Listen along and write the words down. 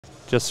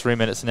Just 3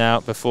 minutes now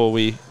before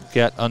we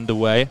get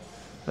underway.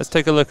 Let's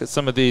take a look at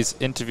some of these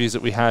interviews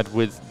that we had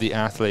with the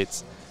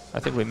athletes. I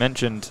think we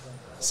mentioned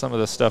some of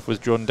the stuff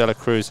with Jourdan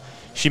Delacruz.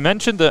 She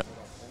mentioned that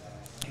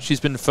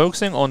she's been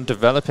focusing on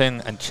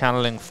developing and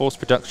channeling force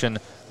production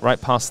right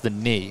past the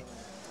knee.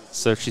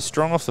 So she's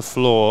strong off the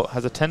floor,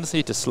 has a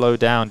tendency to slow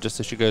down just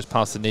as she goes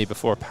past the knee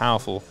before a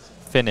powerful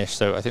finish.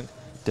 So I think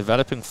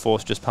developing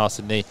force just past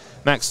the knee.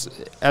 Max,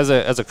 as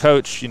a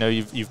coach, you know,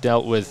 you've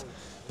dealt with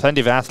plenty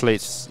of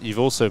athletes. You've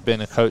also been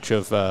a coach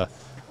of a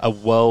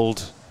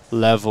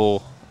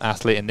world-level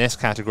athlete in this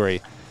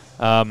category.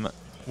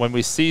 When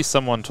we see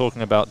someone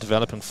talking about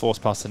developing force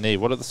past the knee,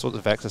 what are the sorts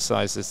of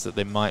exercises that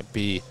they might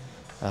be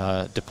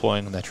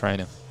deploying in their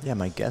training? Yeah,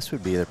 my guess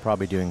would be they're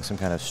probably doing some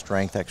kind of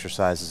strength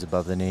exercises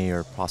above the knee,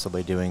 or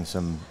possibly doing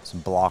some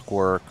block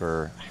work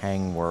or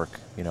hang work,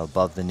 you know,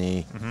 above the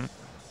knee.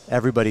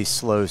 Everybody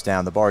slows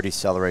down. The bar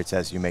decelerates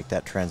as you make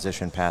that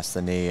transition past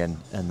the knee, and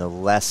the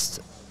less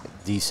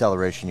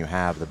deceleration you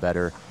have, the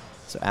better.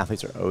 So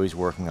athletes are always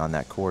working on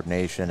that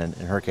coordination, and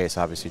in her case,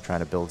 obviously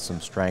trying to build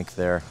some strength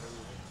there.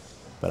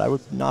 But I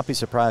would not be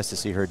surprised to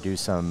see her do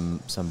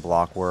some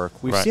block work.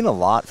 We've seen a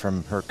lot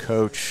from her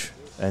coach,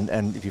 and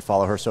if you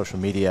follow her social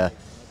media,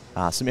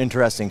 some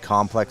interesting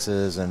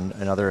complexes and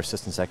other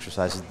assistance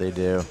exercises they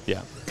do.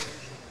 Yeah,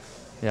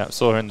 I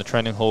saw her in the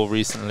training hall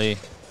recently,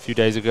 a few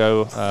days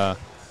ago,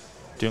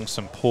 doing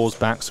some pause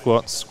back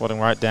squats, squatting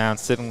right down,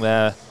 sitting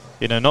there,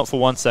 you know, not for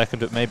 1 second,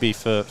 but maybe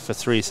for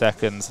 3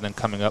 seconds, and then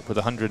coming up with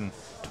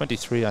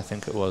 123, I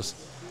think it was.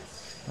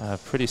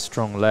 Pretty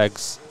strong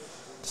legs.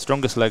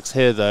 Strongest legs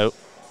here, though.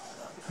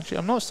 Actually,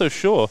 I'm not so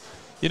sure.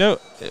 You know,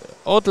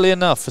 oddly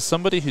enough, for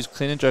somebody whose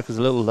clean and jerk is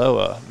a little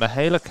lower,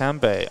 Mihaela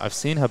Cambei, I've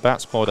seen her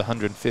back squat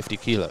 150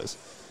 kilos.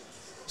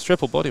 It's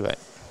triple body weight.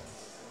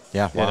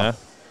 Yeah, wow. You know?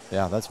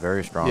 Yeah, that's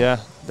very strong.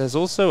 Yeah, there's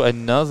also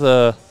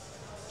another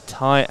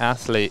Thai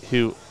athlete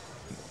who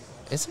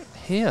isn't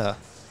here.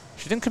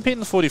 She didn't compete in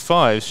the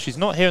 45s. She's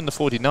not here in the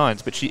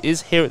 49s, but she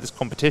is here at this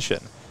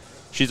competition.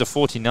 She's a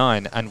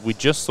 49, and we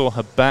just saw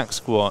her back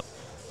squat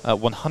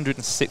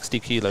 160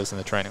 kilos in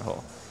the training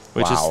hall,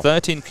 which is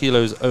 13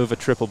 kilos over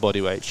triple body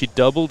weight. She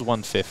doubled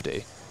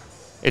 150.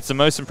 It's the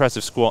most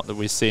impressive squat that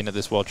we've seen at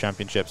this World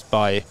Championships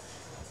by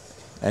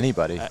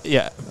anybody.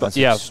 By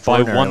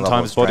 1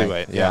 times body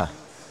weight. Yeah.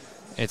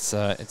 It's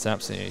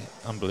absolutely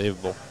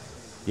unbelievable.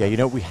 Yeah, you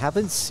know, we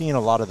haven't seen a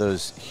lot of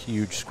those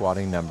huge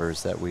squatting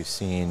numbers that we've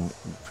seen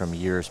from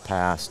years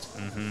past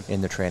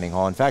in the training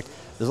hall. In fact,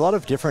 there's a lot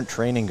of different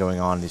training going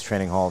on in these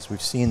training halls.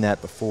 We've seen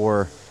that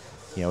before.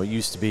 You know, it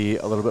used to be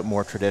a little bit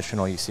more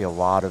traditional. You see a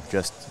lot of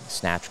just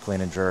snatch, clean,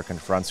 and jerk and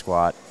front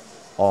squat,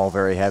 all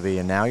very heavy.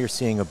 And now you're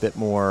seeing a bit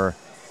more,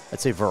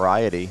 I'd say,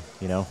 variety,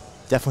 you know.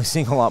 Definitely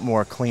seeing a lot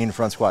more clean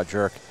front squat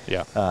jerk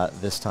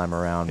this time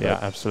around. Yeah,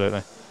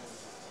 absolutely.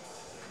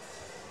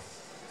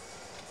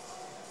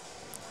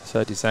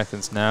 30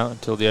 seconds now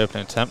until the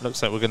opening attempt.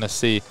 Looks like we're going to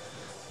see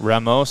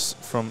Ramos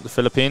from the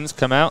Philippines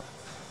come out.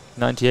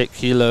 98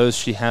 kilos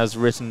she has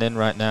written in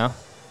right now.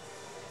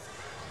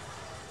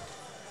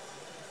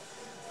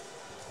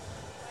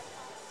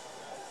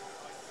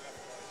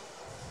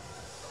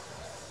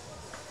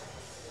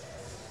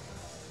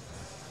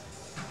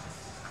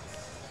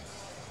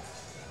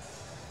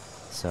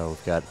 So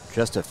we've got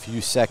just a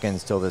few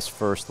seconds till this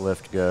first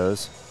lift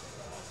goes.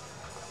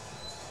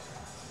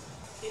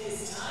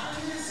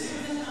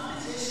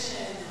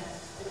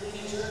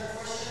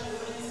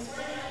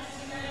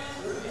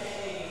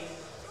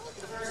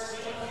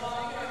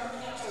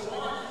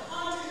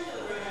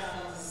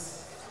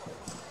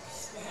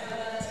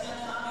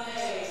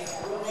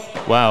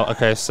 Wow,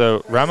 okay,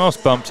 so Ramos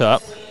bumped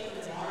up.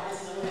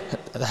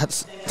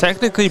 That's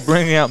technically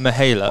bringing out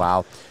Mihaela.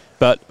 Wow.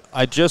 But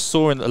I just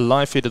saw in the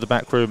live feed of the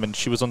back room, and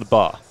she was on the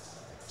bar.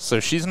 So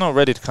she's not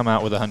ready to come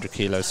out with 100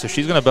 kilos, so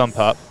she's going to bump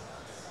up.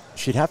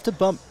 She'd have to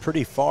bump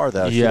pretty far,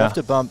 though. Yeah. She'd have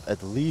to bump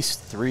at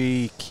least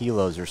 3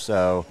 kilos or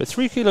so. But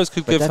 3 kilos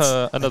could give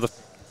her another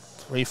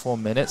 3-4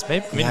 minutes.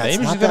 Maybe,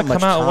 maybe she's going to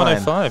come out at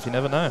 105. You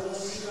never know.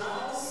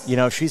 You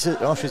know, she's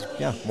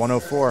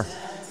 104.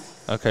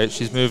 Okay,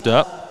 she's moved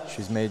up.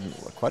 She's made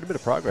quite a bit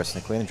of progress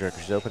in the clean and jerk.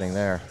 She's opening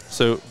there.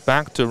 So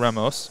back to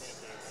Ramos.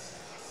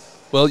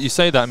 Well, you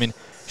say that. I mean,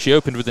 she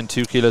opened within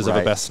 2 kilos of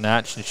her best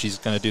snatch, and she's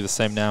going to do the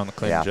same now in the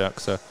clean and jerk.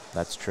 So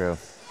that's true.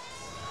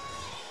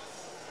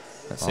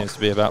 That seems to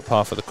be about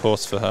par for the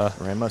course for her.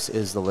 Ramos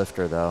is the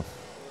lifter, though.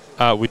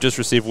 We just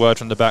received word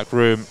from the back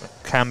room.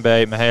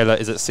 Cambei, Mihaela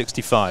is at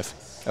 65.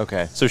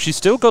 Okay. So she's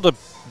still got to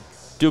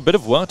do a bit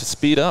of work to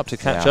speed up, to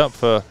catch up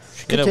for,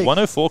 you know,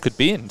 104 could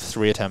be in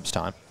 3 attempts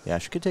time. Yeah,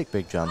 she could take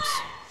big jumps.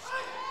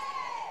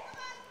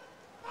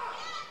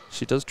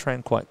 She does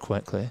train quite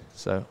quickly,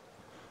 so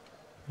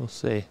we'll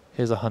see.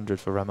 Here's 100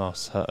 for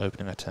Ramos, her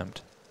opening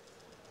attempt.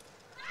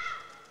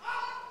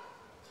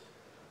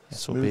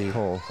 This will be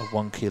a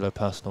 1 kilo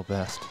personal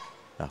best.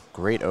 Oh,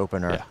 great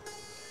opener. Yeah.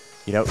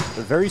 You know,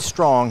 very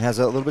strong, has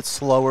a little bit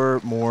slower,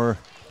 more,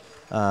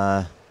 you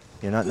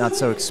know, not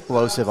so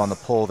explosive on the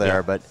pull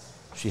there, but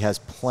she has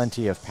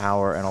plenty of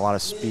power and a lot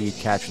of speed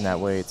catching that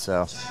weight.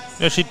 So,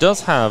 you know, she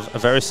does have a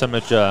very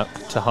similar jerk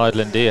to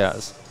Heidlin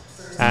Diaz,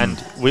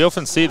 and we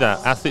often see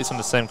that athletes from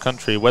the same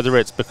country, whether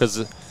it's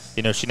because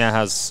you know she now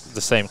has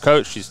the same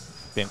coach, she's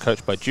being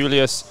coached by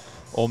Julius,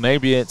 or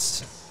maybe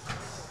it's,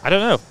 I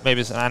don't know,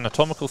 maybe it's an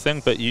anatomical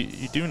thing, but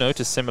you do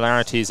notice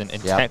similarities in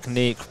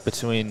technique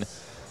between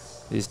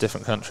these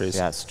different countries.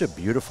 Yeah, it's such a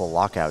beautiful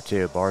lockout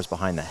too. Bars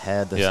behind the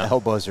head, the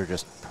elbows are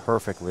just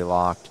perfectly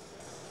locked.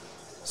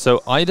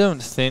 So I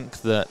don't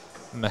think that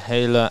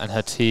Mihaela and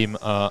her team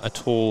are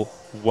at all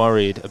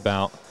worried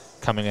about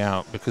coming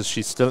out, because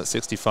she's still at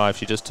 65.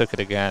 She just took it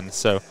again.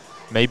 So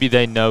maybe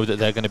they know that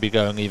they're going to be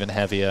going even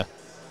heavier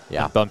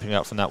and bumping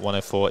up from that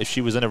 104. If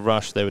she was in a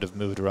rush, they would have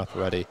moved her up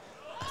already.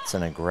 It's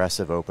an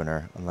aggressive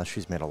opener, unless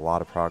she's made a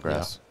lot of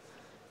progress.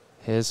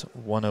 Yeah. Here's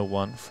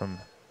 101 from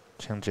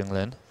Chen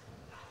Jinglin.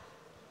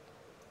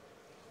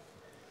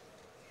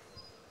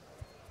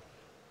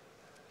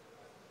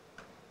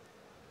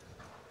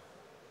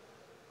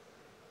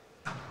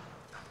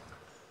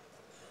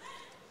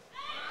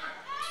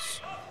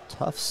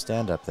 Tough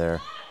stand up there.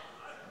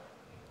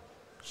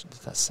 She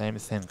did that same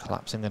thing,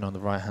 collapsing in on the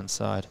right-hand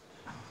side.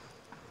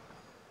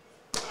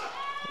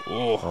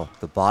 Oh,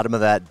 the bottom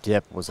of that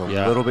dip was a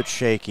little bit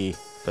shaky.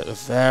 But a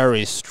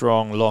very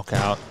strong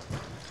lockout.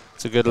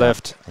 It's a good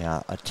lift.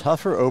 Yeah, a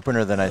tougher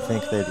opener than I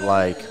think they'd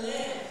like.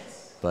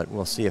 But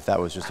we'll see if that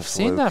was just a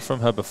fluke. I've seen that from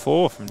her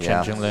before, from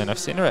Chen Jinglin. I've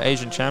seen her at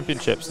Asian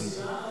Championships and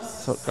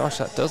thought, gosh,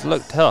 that does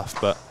look tough,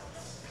 but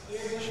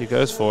she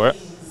goes for it.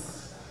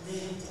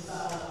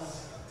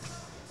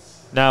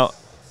 Now,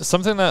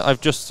 something that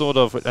I've just thought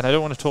of, and I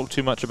don't want to talk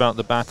too much about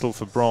the battle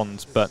for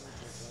bronze, but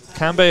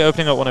Cambei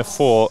opening at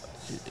 104,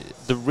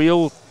 the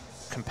real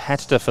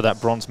competitor for that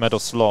bronze medal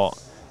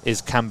slot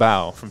is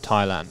Cambao from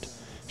Thailand.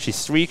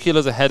 She's 3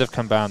 kilos ahead of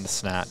Cambao in the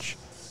snatch,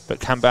 but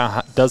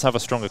Cambao does have a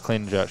stronger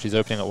clean and jerk. She's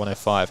opening at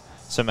 105.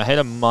 So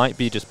Mihaela might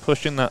be just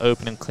pushing that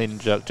opening clean and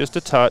jerk just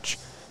a touch,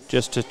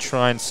 just to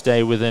try and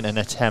stay within an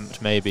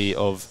attempt maybe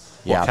of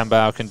what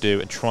Cambao can do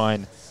and try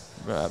and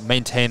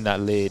maintain that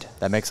lead.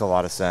 That makes a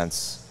lot of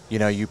sense. You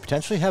know, you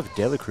potentially have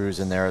Delacruz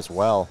in there as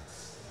well.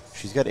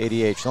 She's got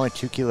 88. She's only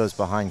 2 kilos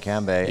behind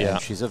Cambei, and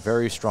she's a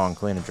very strong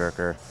clean and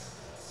jerker.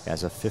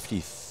 As a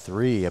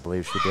 53, I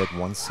believe she did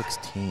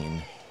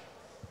 116.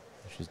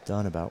 She's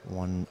done about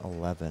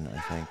 111, I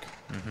think.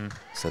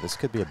 So this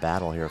could be a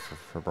battle here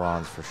for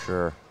bronze for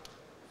sure.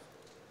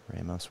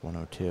 Ramos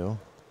 102.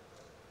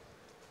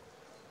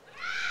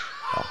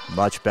 Oh,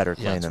 much better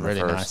clean than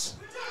really the first.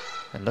 Nice.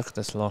 And look at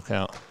this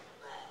lockout.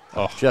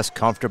 Oh, just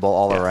comfortable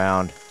all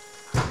around.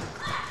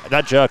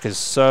 That jerk is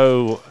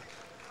so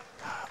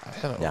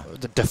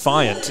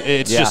defiant.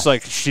 It's just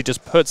like she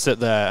just puts it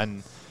there,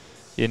 and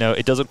you know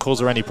it doesn't cause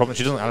her any problems.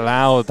 She doesn't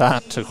allow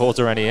that to cause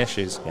her any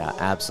issues. Yeah,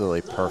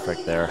 absolutely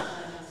perfect there.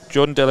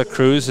 Jourdan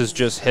Delacruz has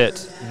just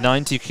hit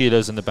 90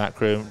 kilos in the back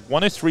room.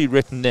 103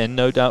 written in.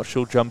 No doubt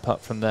she'll jump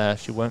up from there.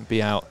 She won't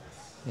be out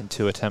in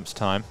 2 attempts'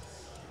 time.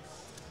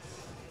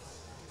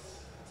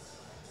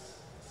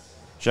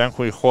 Jiang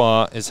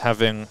Huihua is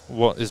having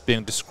what is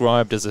being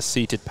described as a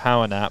seated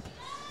power nap.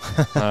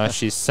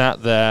 She's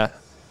sat there,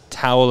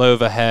 towel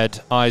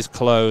overhead, eyes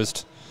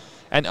closed.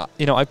 And,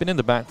 you know, I've been in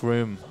the back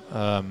room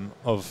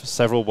of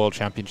several world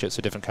championships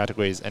for different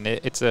categories, and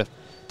it's a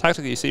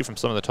tactic that you see from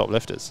some of the top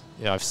lifters.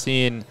 You know, I've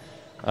seen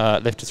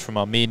lifters from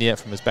Armenia,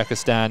 from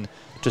Uzbekistan,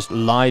 just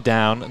lie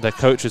down. Their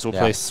coaches will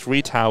place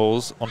 3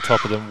 towels on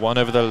top of them, one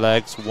over their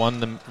legs,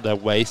 one their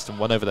waist, and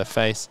one over their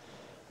face.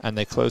 And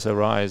they close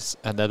their eyes,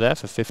 and they're there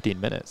for 15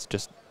 minutes,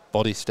 just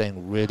body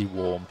staying really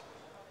warm,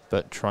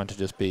 but trying to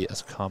just be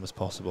as calm as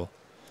possible.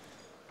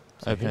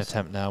 So open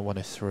attempt now,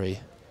 103.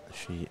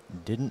 She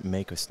didn't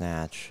make a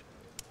snatch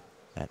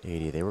at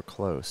 80. They were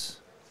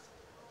close.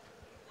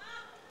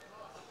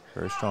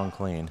 Very strong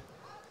clean.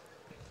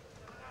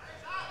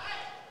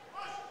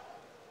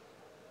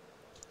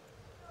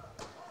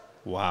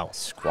 Wow.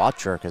 Squat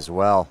jerk as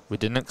well. We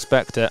didn't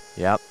expect it.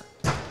 Yep.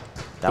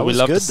 That was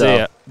good, to see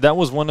it. That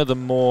was one of the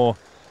more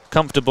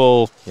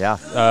comfortable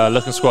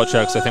looking squat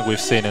jerks I think we've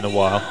seen in a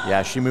while.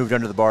 Yeah, she moved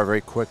under the bar very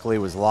quickly,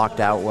 was locked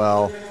out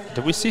well.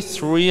 Did we see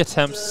 3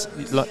 attempts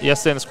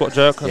yesterday in the squat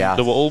jerk?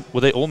 Yeah. Were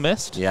they all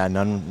missed? Yeah,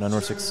 none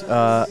were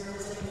I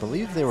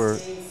believe they were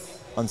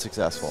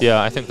unsuccessful.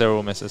 Yeah, I think they were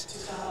all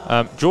misses.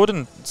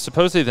 Jourdan,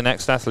 supposedly the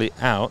next athlete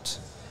out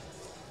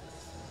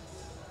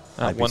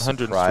at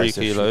 103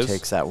 kilos. If she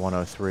takes that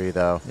 103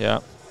 though. Yeah.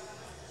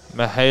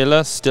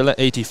 Mihaela still at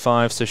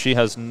 85, so she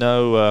has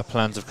no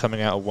plans of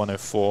coming out at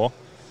 104.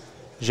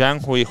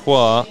 Jiang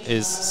Huihua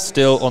is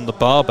still on the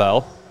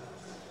barbell.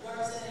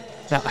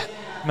 Now,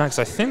 Max,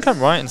 I think I'm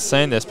right in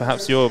saying this.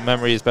 Perhaps your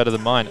memory is better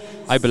than mine.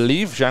 I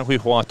believe Jiang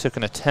Huihua took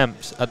an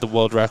attempt at the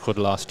world record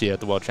last year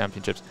at the World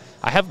Championships.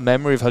 I have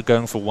memory of her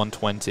going for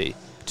 120.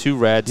 2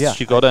 reds. Yeah,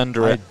 she got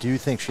under it. I do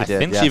think she did. I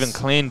think she even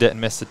cleaned it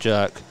and missed the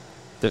jerk.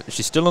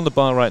 She's still on the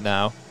bar right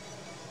now.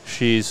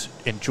 She's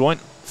in joint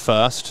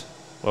first.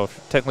 Well,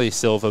 technically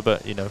silver,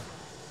 but, you know,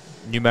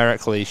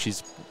 numerically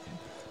she's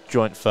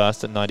joint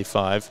first at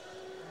 95.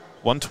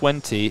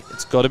 120,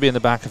 it's got to be in the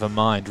back of her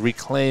mind,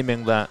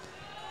 reclaiming that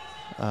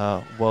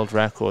world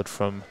record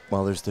from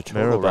Well, there's the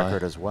total Mirabai.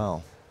 record as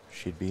well.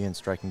 She'd be in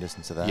striking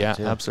distance of that, yeah,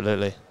 too.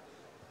 absolutely.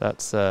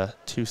 That's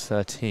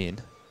 213.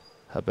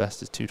 Her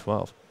best is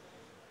 212.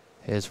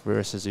 Here's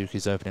Rura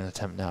Suzuki's opening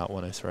attempt now at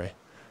 103.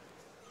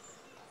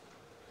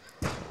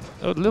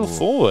 Oh, a little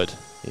forward.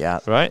 Yeah.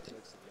 Right?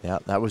 Yeah,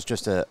 that was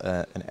just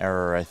an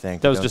error, I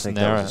think. That was Don't just think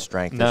an error. That was a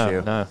strength no,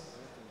 issue. No.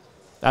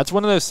 That's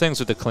one of those things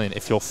with the clean.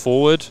 If you're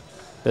forward,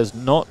 there's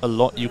not a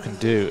lot you can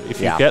do.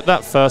 If you get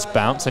that first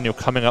bounce and you're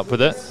coming up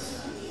with it,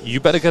 you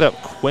better get up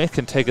quick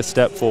and take a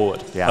step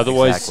forward. Yeah,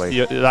 otherwise,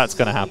 exactly. That's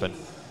going to happen.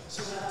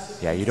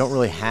 Yeah, you don't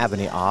really have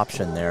any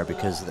option there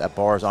because that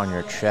bar is on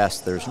your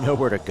chest. There's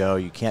nowhere to go.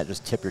 You can't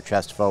just tip your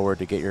chest forward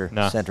to get your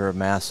center of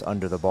mass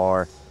under the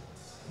bar.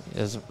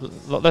 There's a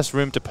lot less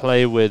room to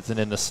play with than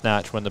in the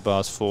snatch when the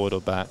bar's forward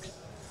or back.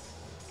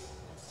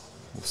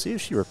 We'll see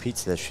if she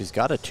repeats this. She's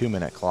got a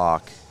 2-minute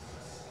clock.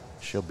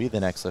 She'll be the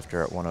next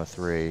lifter at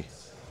 103.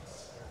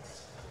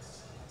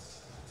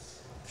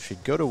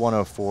 She'd go to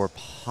 104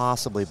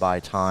 possibly by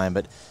time,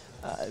 but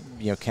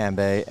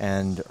Cambei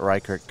and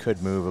Reichert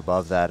could move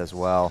above that as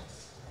well.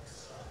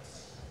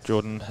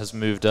 Jourdan has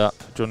moved up.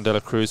 Jourdan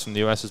Delacruz from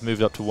the US has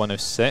moved up to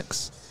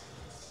 106.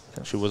 I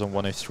think she was on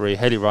 103.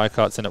 Haley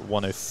Reichert's in at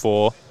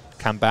 104.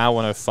 Cambei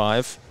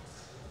 105.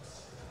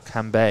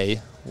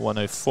 Cambei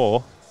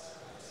 104.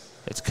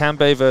 It's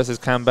Cambei versus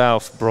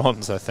Cambei for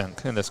bronze, I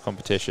think, in this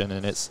competition,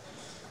 and it's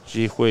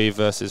Jihui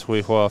versus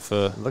Huihua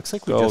for looks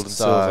like we gold just and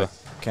silver.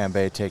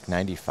 Cambei take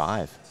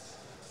 95.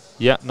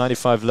 Yeah,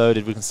 95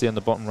 loaded. We can see on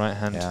the bottom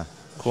right-hand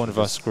corner of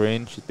our just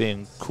screen. She's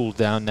being cooled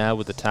down now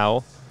with the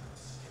towel.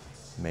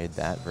 Made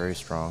that very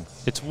strong.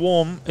 It's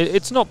warm.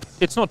 It's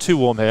not too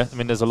warm here. I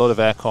mean, there's a lot of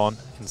aircon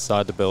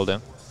inside the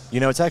building. You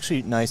know, it's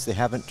actually nice. They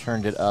haven't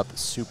turned it up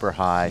super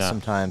high. No.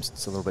 Sometimes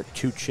it's a little bit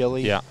too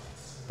chilly. Yeah.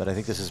 But I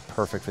think this is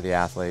perfect for the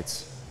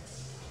athletes.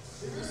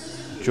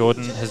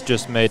 Jourdan has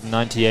just made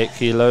 98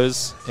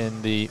 kilos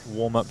in the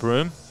warm-up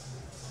room,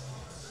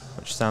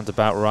 which sounds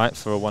about right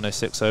for a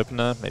 106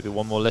 opener. Maybe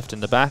one more lift in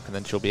the back, and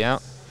then she'll be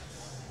out.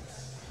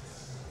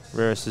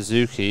 Rura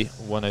Suzuki,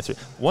 103.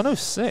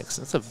 106,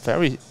 that's a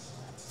very,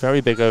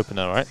 very big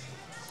opener, right?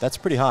 That's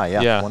pretty high,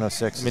 yeah.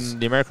 106. I mean,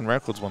 the American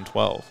record's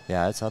 112.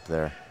 Yeah, it's up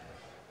there.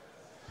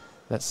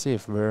 Let's see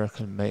if Rura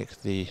can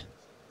make the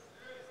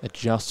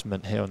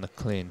adjustment here on the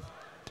clean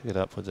to get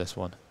up with this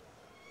one.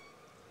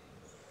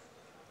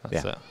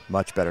 That's it.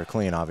 Much better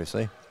clean,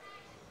 obviously.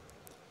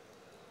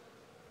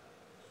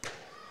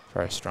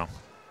 Very strong.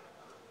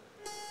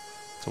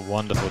 It's a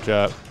wonderful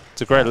jerk.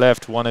 It's a great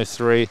lift,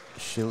 103.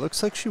 She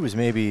looks like she was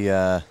maybe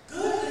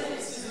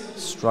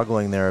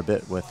struggling there a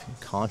bit with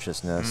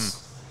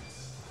consciousness.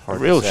 A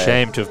real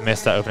shame to have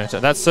missed that opening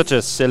attempt. That's such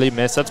a silly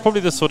miss. That's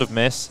probably the sort of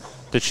miss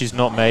that she's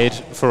not made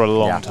for a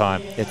long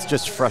time. It's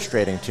just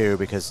frustrating, too,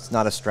 because it's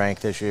not a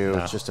strength issue.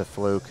 It's just a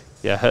fluke.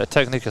 Yeah, her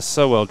technique is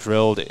so well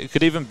drilled. It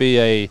could even be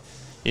a,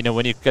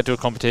 when you get to a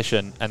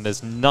competition and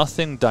there's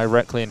nothing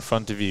directly in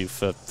front of you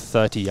for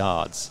 30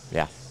 yards.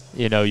 Yeah.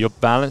 Your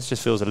balance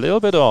just feels a little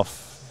bit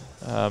off.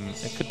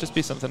 It could just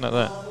be something like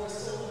that.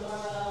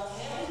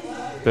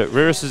 But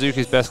Rura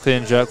Suzuki's best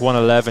clean jerk,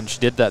 111. She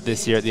did that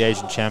this year at the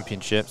Asian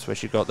Championships, where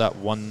she got that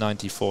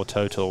 194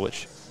 total,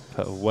 which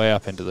put her way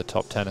up into the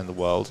top 10 in the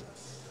world.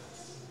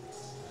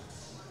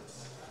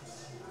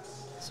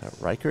 So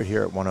Reichert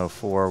here at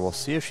 104. We'll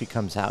see if she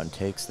comes out and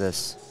takes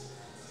this.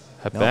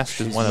 Her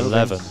best is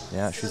 111.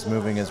 Yeah, she's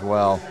moving as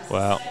well.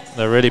 Wow,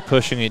 they're really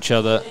pushing each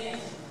other,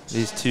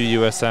 these two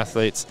U.S.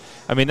 athletes.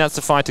 I mean, that's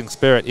the fighting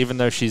spirit, even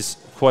though she's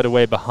quite a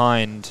way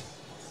behind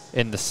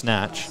in the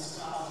snatch.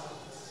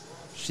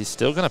 She's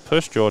still going to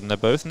push Jourdan. They've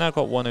both now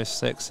got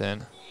 106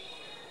 in.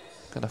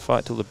 Going to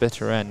fight till the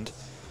bitter end.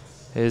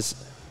 Here's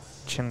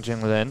Chen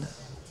Jinglin.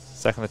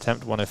 Second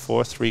attempt,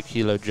 104.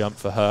 3-kilo jump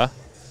for her.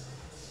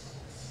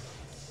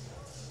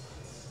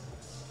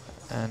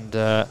 And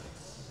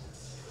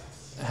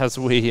as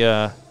we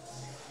kind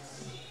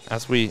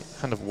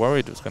of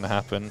worried was going to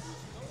happen,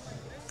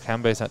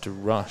 Cambei's had to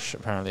rush,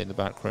 apparently, in the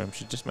back room.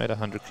 She just made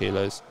 100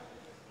 kilos.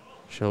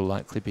 She'll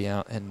likely be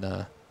out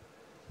in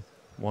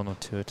 1 or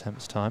 2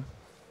 attempts' time.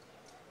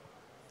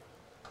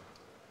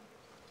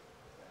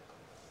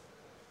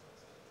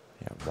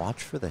 Yeah,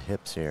 watch for the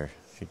hips here.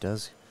 She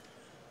does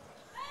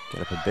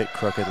get up a bit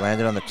crooked,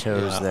 landed on the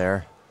toes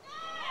there.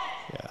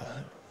 Yeah.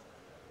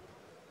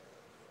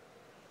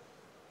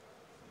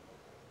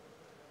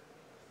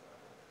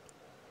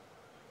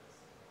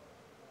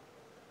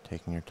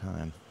 Taking your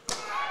time.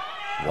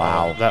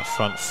 Wow. That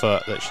front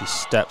foot that she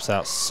steps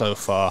out so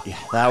far. Yeah,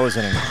 that was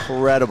an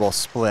incredible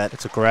split.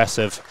 It's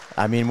aggressive.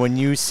 I mean, when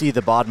you see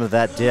the bottom of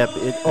that dip,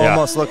 it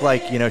almost looked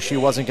like, she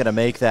wasn't going to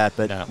make that,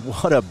 but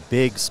what a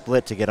big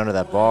split to get under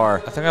that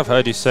bar. I think I've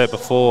heard you say it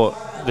before,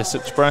 this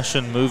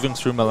expression, moving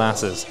through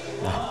molasses.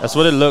 That's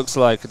what it looks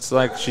like. It's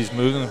like she's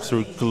moving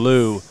through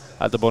glue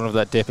at the bottom of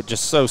that dip. It's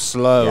just so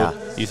slow.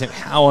 Yeah. You think,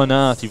 how on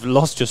earth? You've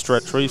lost your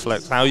stretch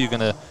reflex. How are you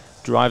going to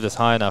drive this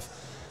high enough?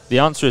 The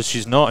answer is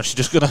she's not. She's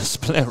just going to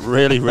split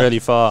really, really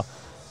far.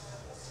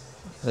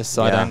 This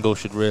side angle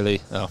should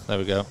really... Oh, there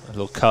we go. A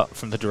little cut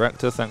from the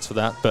director. Thanks for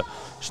that. But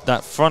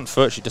that front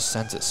foot, she just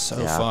sends it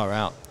so far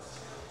out.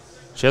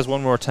 She has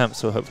one more attempt,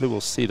 so hopefully we'll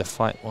see the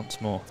fight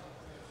once more.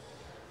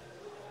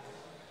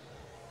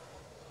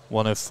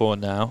 104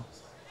 now.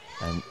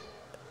 And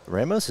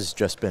Ramos has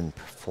just been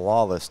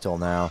flawless till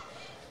now.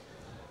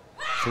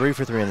 3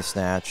 for 3 in the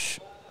snatch.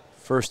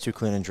 First 2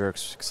 clean and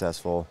jerks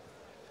successful.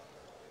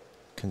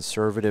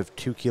 Conservative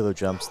 2 kilo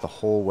jumps the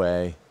whole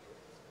way.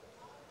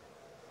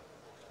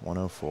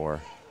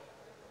 104.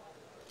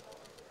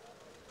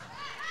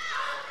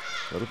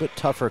 A little bit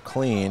tougher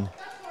clean,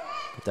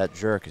 but that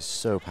jerk is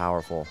so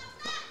powerful.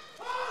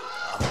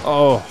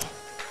 Oh,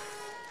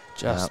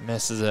 just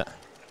misses it.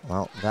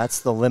 Well, that's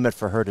the limit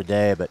for her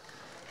today, but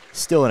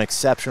still an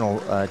exceptional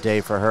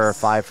day for her.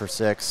 5 for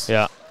 6.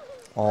 Yeah.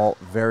 All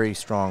very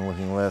strong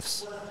looking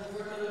lifts.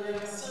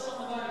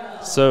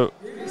 So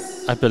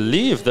I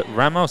believe that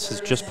Ramos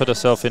has just put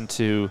herself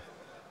into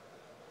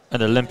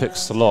an Olympic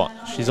slot.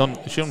 Is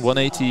she on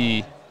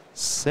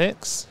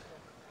 186?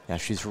 Yeah,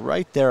 she's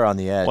right there on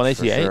the edge.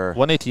 188? For sure.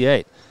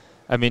 188.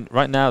 I mean,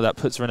 right now that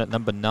puts her in at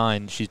number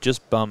 9. She's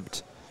just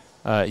bumped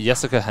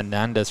Jessica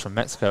Hernandez from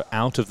Mexico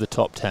out of the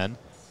top 10.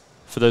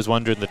 For those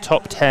wondering, the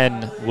top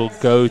 10 will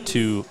go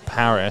to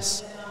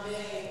Paris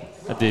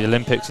at the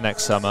Olympics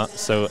next summer.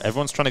 So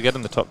everyone's trying to get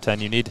in the top 10.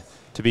 You need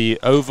to be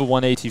over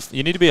 180.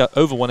 You need to be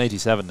over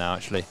 187 now,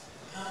 actually,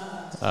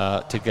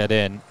 to get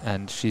in.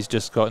 And she's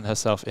just gotten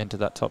herself into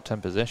that top 10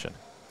 position.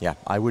 Yeah,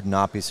 I would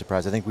not be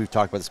surprised. I think we've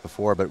talked about this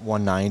before, but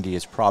 190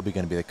 is probably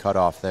going to be the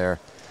cutoff there,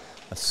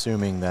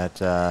 assuming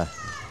that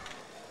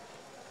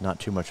not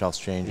too much else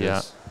changes.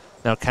 Yeah.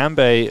 Now,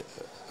 Cambei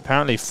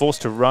apparently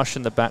forced to rush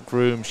in the back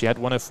room. She had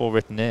 104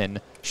 written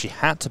in. She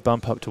had to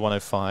bump up to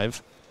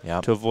 105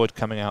 to avoid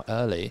coming out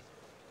early.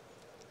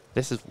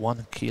 This is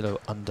 1 kilo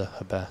under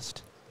her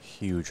best.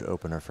 Huge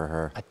opener for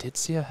her. I did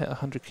see her hit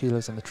 100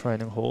 kilos in the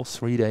training hall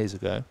 3 days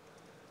ago.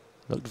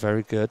 Looked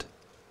very good.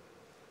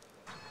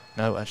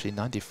 No, actually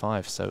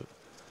 95, so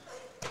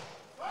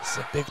it's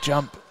a big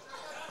jump.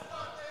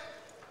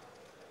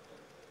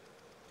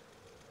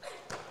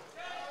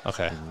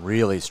 Okay.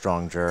 Really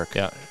strong jerk.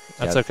 Yeah,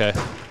 that's okay.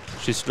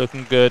 She's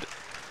looking good.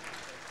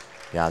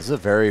 Yeah, this is a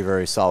very,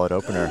 very solid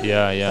opener.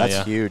 Yeah,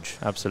 That's huge.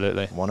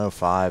 Absolutely.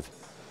 105.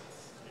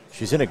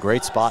 She's in a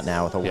great spot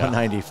now with a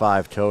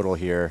 195 total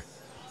here.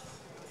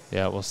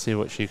 Yeah, we'll see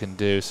what she can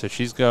do. So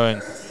she's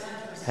going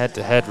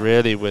head-to-head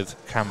really with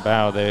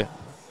Cambei.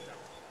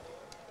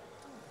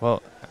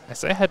 Well, I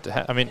say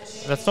head-to-head. I mean,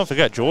 let's not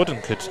forget,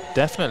 Jourdan could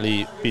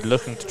definitely be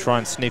looking to try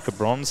and sneak a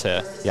bronze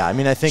here. Yeah, I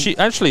mean, I think...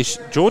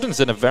 Jourdan's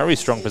in a very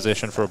strong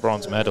position for a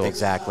bronze medal.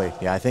 Exactly.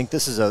 Yeah, I think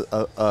this is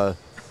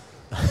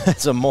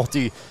it's a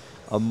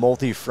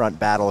multi-front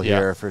battle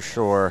here for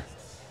sure.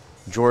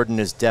 Jourdan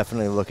is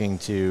definitely looking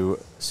to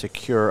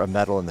secure a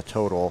medal in the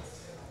total.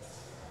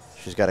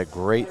 She's got a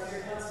great...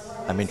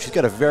 I mean, she's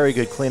got a very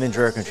good clean and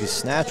jerk, and she's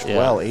snatched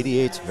well.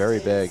 88's very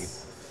big.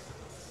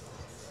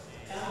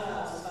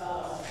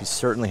 She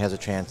certainly has a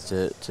chance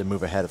to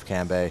move ahead of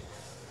Cambei.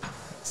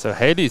 So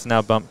Haley's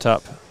now bumped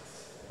up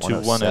to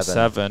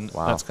 107.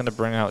 Wow. That's going to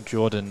bring out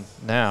Jourdan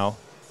now.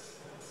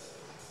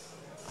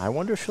 I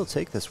wonder if she'll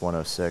take this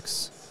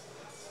 106.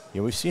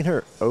 You know, we've seen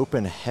her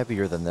open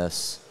heavier than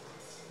this.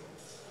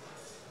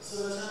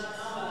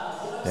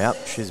 Yep,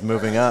 she's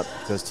moving up.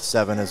 Goes to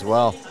 7 as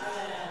well.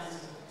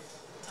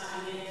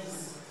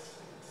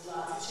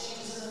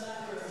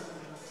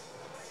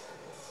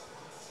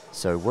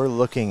 So we're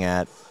looking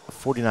at a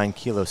 49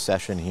 kilo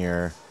session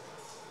here.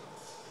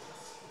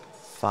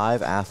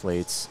 5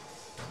 athletes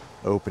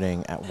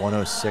opening at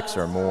 106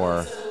 or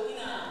more.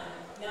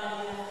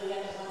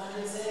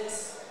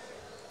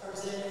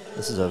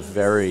 This is a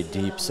very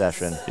deep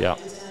session. Yeah.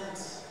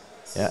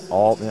 Yeah,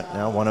 all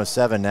now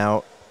 107.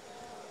 Now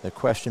the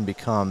question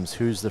becomes,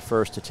 who's the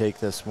first to take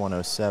this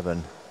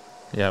 107?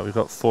 Yeah, we've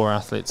got 4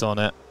 athletes on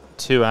it.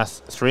 3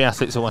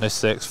 athletes at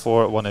 106,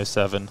 4 at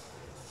 107.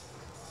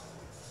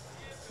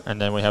 And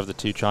then we have the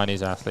 2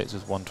 Chinese athletes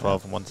with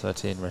 112 and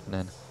 113 written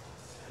in.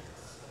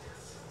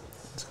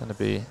 It's going to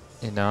be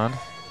Inan.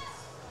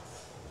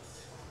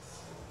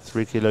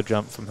 3 kilo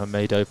jump from her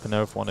maid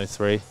opener of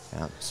 103.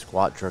 Yeah,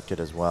 squat jerked it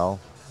as well.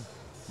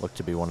 Looked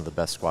to be one of the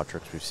best squat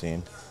jerks we've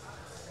seen.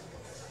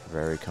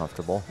 Very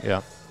comfortable.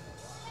 Yeah.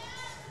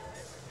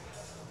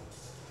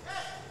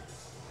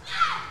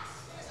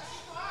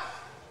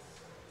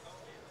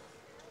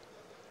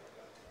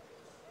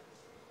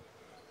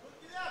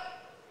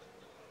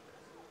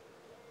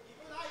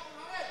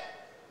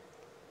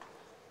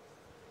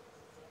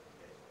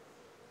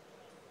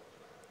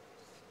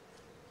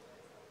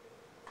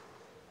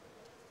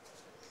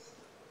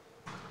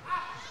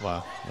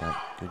 Wow. Yeah,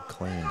 good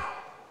clean.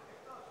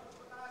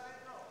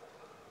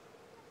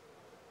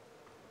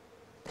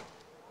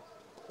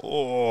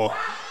 Oh,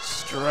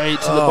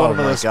 straight to the bottom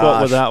of the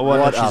squat with that one.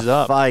 What She's a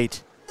up.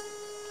 fight.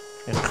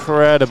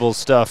 Incredible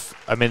stuff.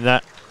 I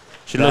mean,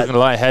 she's looking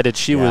lightheaded.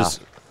 She was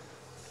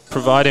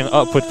providing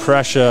upward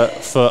pressure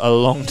for a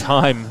long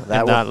time in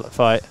that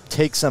fight.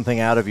 Take something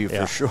out of you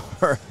for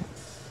sure.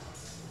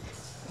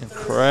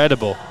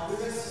 Incredible.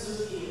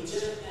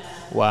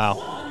 Wow.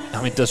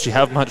 I mean, does she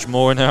have much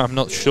more in her? I'm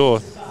not sure,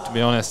 to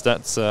be honest.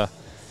 That's a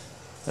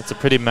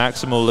pretty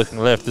maximal looking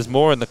lift. There's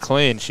more in the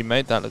clean. She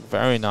made that look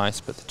very nice,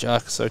 but the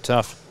jerk is so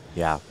tough.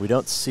 Yeah, we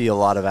don't see a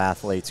lot of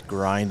athletes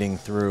grinding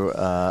through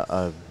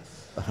a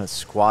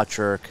squat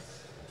jerk.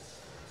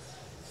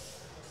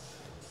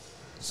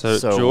 So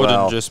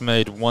Jourdan just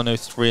made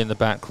 103 in the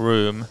back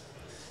room.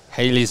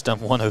 Haley's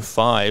done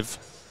 105.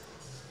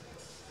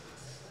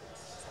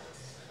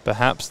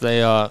 Perhaps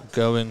they are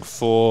going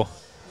for,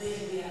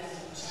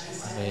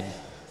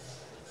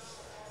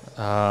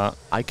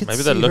 I could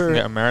maybe they're looking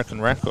at American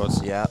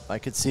records. Yeah, I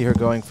could see her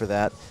going for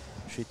that.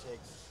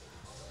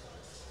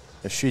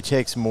 If she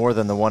takes more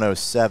than the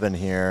 107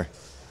 here,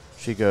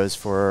 she goes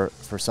for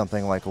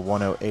something like a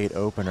 108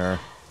 opener.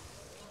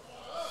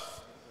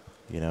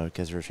 You know, it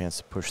gives her a chance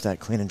to push that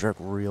clean and jerk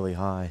really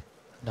high.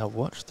 Now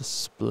watch the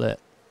split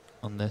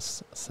on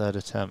this third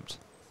attempt.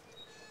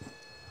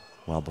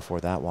 Well, before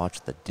that,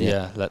 watch the dip.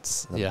 Yeah,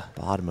 the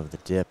bottom of the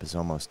dip is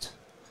almost,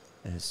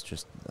 it's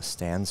just a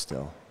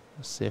standstill.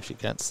 Let's see if she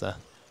gets there.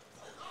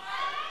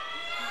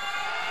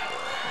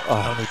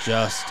 Oh, only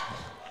just.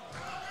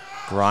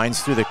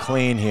 Grinds through the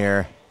clean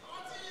here.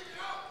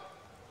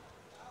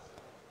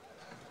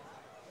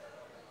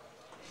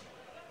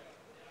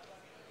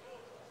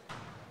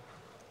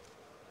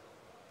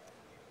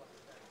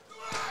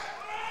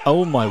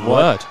 Oh my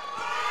word.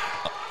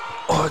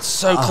 Oh, it's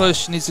so close.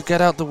 She needs to get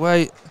out the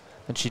way.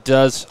 And she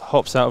does,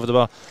 hops out of the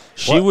bar.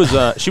 She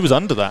was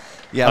under that.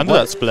 Yeah, under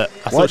that split.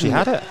 I thought she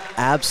had it.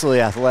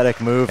 Absolutely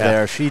athletic move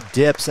there. She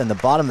dips, and the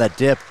bottom of that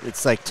dip,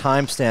 it's like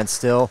time stands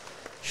still.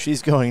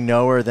 She's going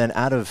nowhere. Then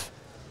out of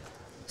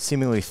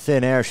seemingly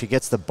thin air, she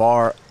gets the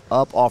bar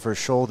up off her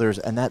shoulders,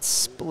 and that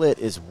split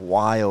is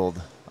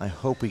wild. I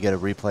hope we get a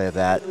replay of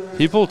that.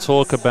 People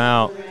talk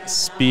about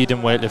speed in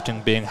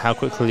weightlifting being how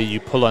quickly you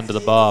pull under the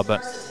bar,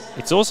 but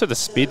it's also the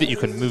speed that you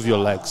can move your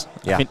legs.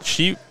 Yeah. I mean,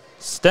 she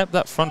stepped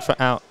that front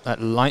foot out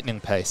at lightning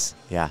pace.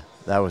 Yeah,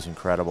 that was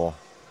incredible.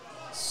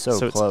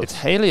 So close. It's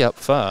Haley up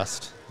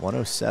first.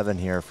 107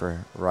 here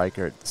for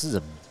Reichert. This is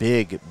a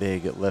big,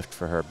 big lift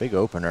for her, big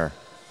opener.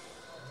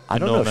 I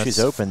don't know if she's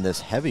opened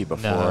this heavy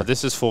before. No,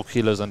 this is 4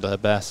 kilos under her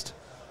best.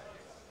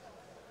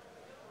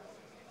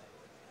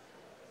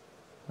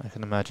 I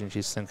can imagine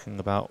she's thinking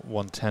about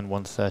 110,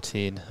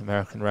 113,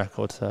 American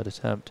record, third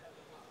attempt.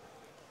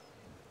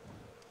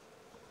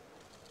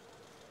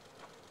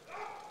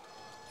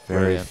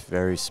 Very,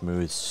 very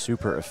smooth,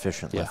 super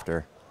efficient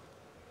lifter.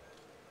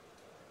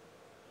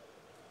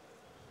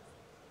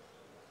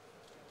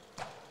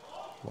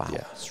 Wow,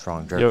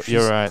 strong jerk.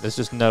 You're right. There's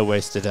just no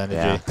wasted energy.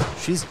 Yeah.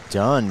 She's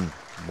done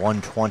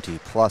 120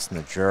 plus in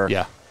the jerk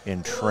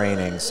in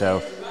training.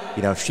 So,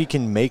 you know, if she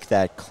can make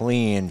that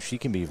clean, she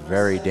can be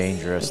very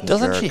dangerous in the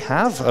jerk. Doesn't she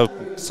have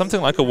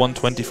something like a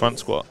 120 front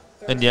squat?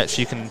 And yet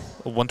she can,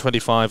 a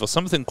 125 or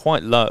something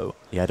quite low.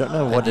 Yeah, I don't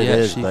know what it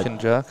is, but she can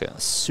jerk it.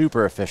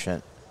 Super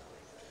efficient.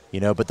 You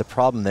know, but the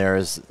problem there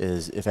is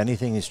if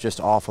anything is just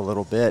off a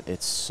little bit,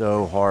 it's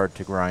so hard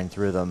to grind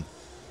through them.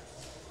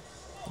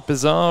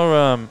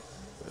 Bizarre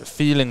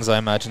feelings, I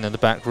imagine, in the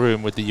back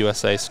room with the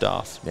USA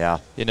staff. Yeah.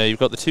 You know, you've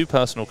got the two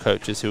personal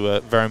coaches who are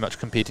very much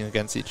competing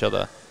against each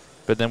other.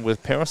 But then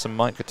with Piros and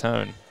Mike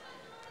Catone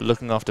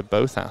looking after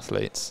both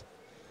athletes,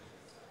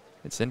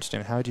 it's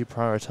interesting. How do you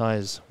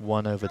prioritize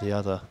one over the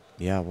other?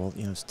 Yeah, well,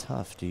 you know, it's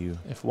tough.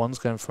 If one's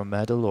going for a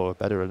medal or a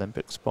better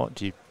Olympic spot,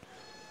 do you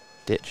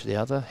ditch the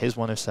other? Here's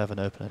 107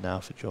 opener now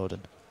for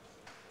Jourdan.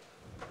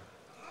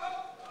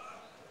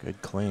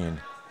 Good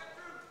clean.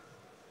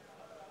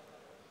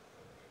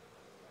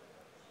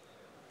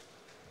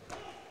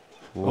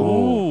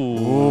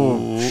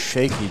 Ooh,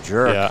 shaky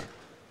jerk. Yeah.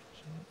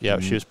 Yeah,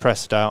 she was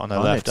pressed out on her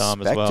left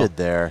arm as well. Unexpected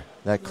there.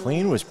 That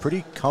clean was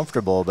pretty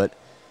comfortable, but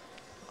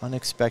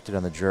unexpected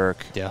on the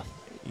jerk. Yeah.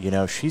 You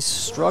know, she's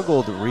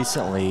struggled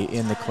recently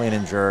in the clean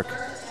and jerk,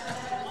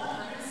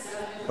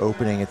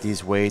 opening at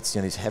these weights,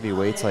 you know, these heavy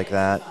weights like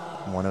that,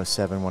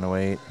 107,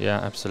 108. Yeah,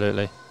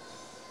 absolutely.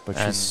 But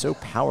she's so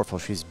powerful.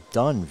 She's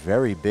done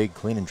very big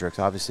clean and jerks,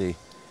 obviously.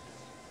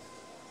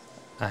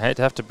 I hate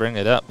to have to bring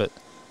it up, but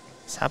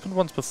it's happened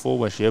once before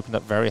where she opened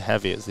up very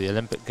heavy. It was the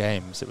Olympic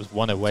Games. It was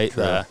 108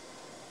 there.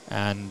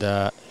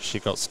 And she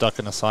got stuck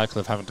in a cycle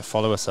of having to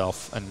follow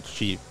herself, and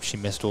she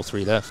missed all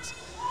 3 lifts.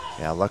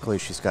 Yeah, luckily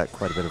she's got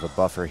quite a bit of a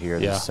buffer here.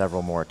 There's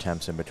several more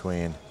attempts in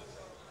between.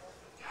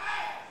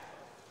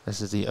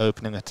 This is the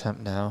opening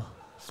attempt now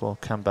for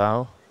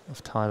Cambei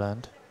of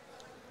Thailand.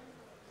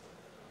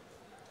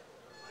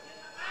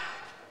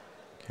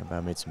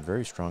 Cambei made some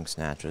very strong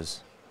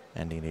snatches,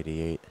 ending in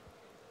 88.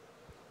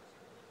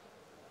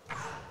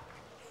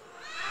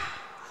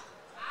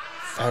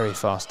 Very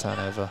fast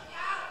turnover.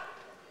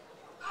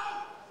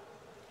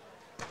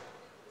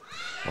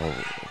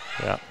 Oh,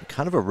 yeah.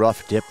 Kind of a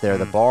rough dip there.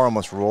 The bar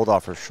almost rolled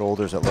off her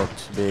shoulders, it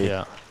looked to be.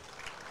 Yeah.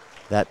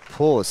 That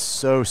pull is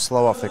so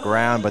slow off the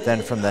ground, but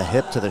then from the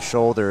hip to the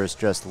shoulder is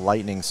just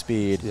lightning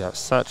speed. Yeah,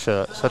 such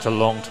a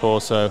long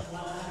torso.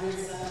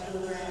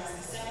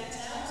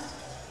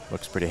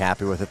 Looks pretty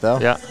happy with it, though.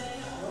 Yeah.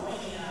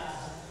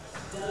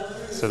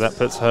 So that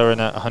puts her in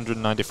at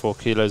 194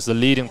 kilos. The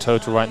leading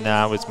total right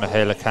now is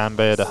Mihaela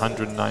Cambei at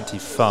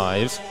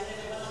 195.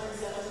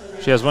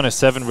 She has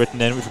 107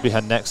 written in, which will be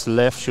her next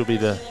lift. She'll be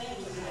the...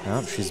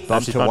 Oh, she's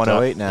bumped to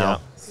 108 now. Yeah.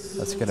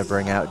 That's going to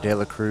bring out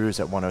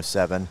Delacruz at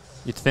 107.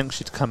 You'd think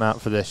she'd come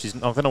out for this. She's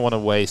not going to want to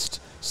waste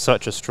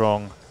such a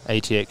strong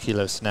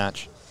 88-kilo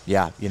snatch.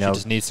 Yeah, you know, she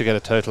just needs to get a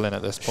total in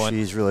at this point.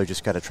 She's really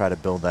just got to try to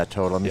build that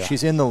total. I mean,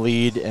 she's in the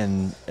lead,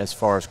 and as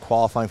far as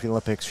qualifying for the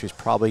Olympics, she's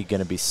probably going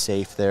to be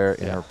safe there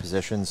in her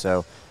position.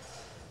 So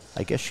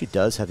I guess she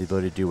does have the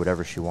ability to do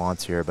whatever she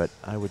wants here, but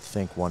I would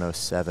think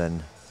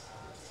 107,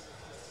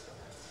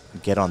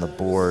 get on the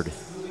board.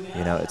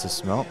 You know, it's a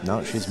smell.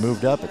 No, she's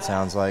moved up, it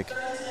sounds like.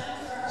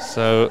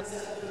 So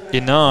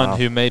Inan,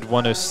 who made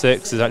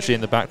 106, is actually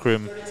in the back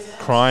room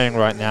crying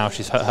right now.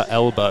 She's hurt her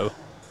elbow.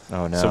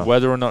 Oh, no. So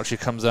whether or not she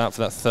comes out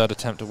for that third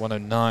attempt at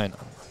 109, I'm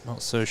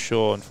not so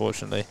sure,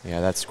 unfortunately.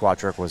 Yeah, that squat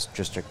jerk was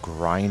just a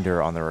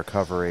grinder on the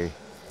recovery.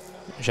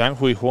 Jiang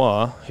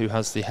Huihua, who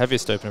has the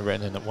heaviest opener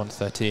written in at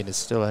 113, is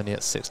still only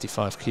at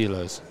 65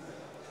 kilos.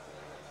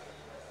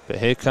 But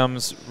here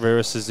comes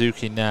Rira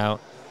Suzuki now.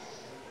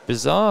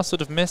 Bizarre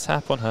sort of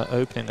mishap on her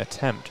opening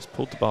attempt. Just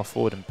pulled the bar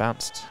forward and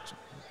bounced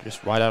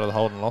just right out of the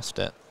hold and lost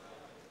it.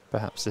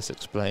 Perhaps this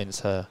explains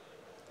her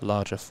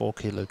larger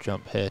 4-kilo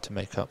jump here to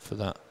make up for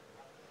that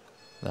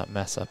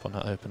mess up on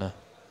her opener.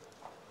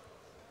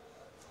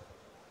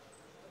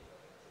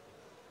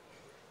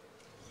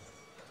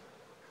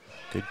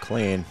 Good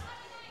clean.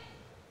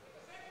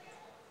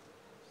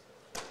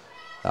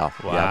 Oh,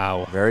 wow.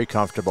 Yeah, very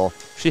comfortable.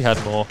 She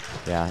had more.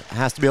 Yeah, it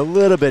has to be a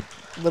little bit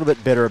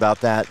bitter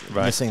about that,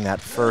 missing that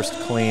first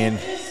clean.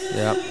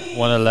 Yeah,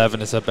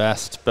 111 is her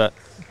best, but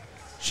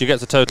she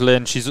gets a total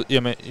in. She's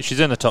in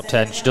the top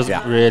 10. She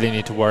doesn't really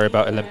need to worry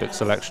about Olympic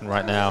selection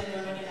right now.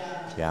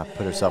 Yeah,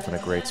 put herself in a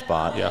great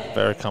spot. Yeah,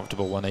 very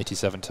comfortable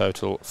 187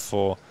 total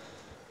for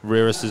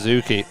Rira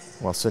Suzuki.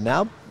 Well, so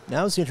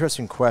now's the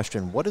interesting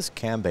question. What does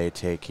Cambei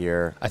take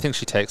here? I think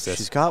she takes this.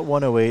 She's got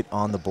 108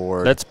 on the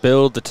board. Let's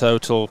build the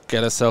total,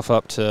 get herself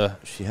up to...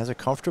 She has a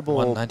comfortable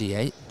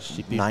 198.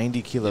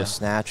 90-kilo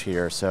snatch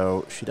here,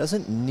 so she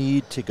doesn't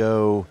need to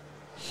go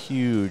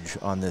huge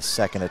on this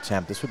second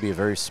attempt. This would be a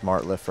very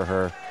smart lift for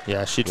her.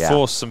 Yeah, she'd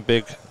force a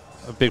big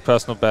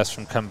personal best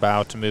from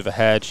Cambei to move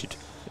ahead. She'd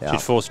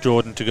force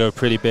Jourdan to go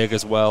pretty big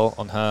as well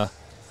on her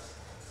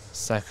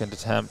second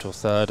attempt or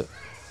third.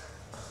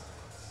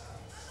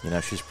 You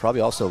know, she's probably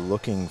also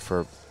looking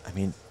for, I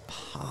mean,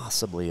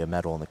 possibly a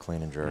medal in the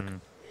clean and jerk.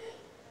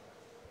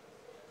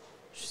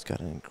 She's got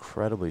an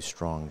incredibly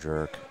strong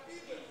jerk.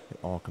 It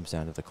all comes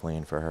down to the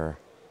clean for her.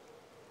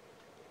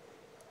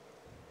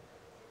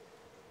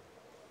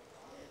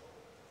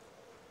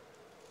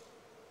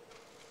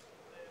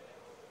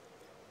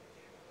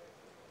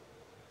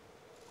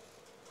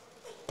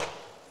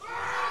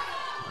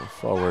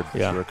 Forward, she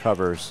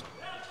recovers.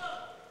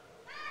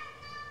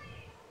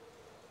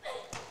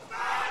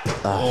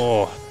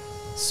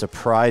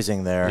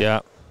 Surprising there. Yeah.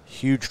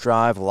 Huge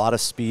drive, a lot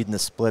of speed in the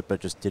split, but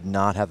just did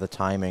not have the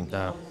timing.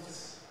 No.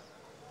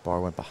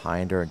 Bar went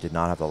behind her and did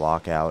not have the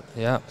lockout.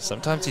 Yeah,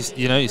 sometimes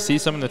you see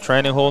some in the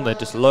training hall and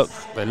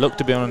they look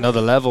to be on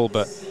another level,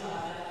 but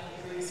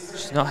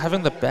she's not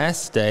having the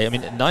best day. I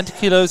mean, at 90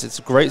 kilos, it's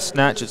a great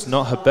snatch. It's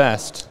not her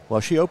best.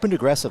 Well, she opened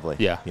aggressively.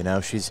 Yeah. You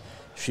know, she's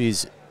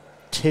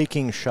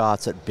taking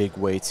shots at big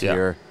weights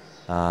here.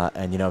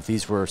 And, you know, if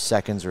these were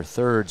seconds or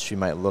thirds, she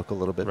might look a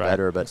little bit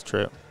better. But that's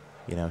true.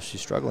 You know, she's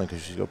struggling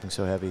because she's opening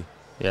so heavy.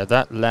 Yeah,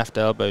 that left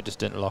elbow just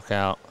didn't lock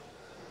out.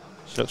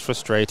 She looks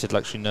frustrated,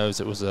 like she knows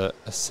it was a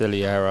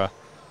silly error.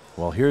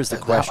 Well, here's the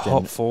question. That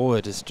hop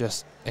forward is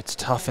just, it's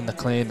tough in the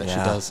clean that she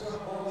does.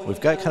 We've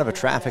got kind of a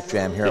traffic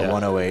jam here at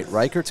 108.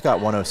 Reichert's got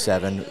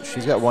 107.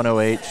 She's got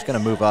 108. She's going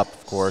to move up,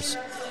 of course.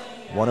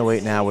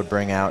 108 now would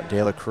bring out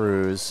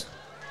Delacruz.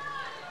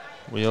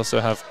 We also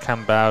have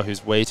Cambei,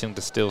 who's waiting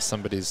to steal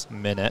somebody's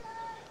minute.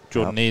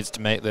 Jourdan needs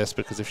to make this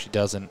because if she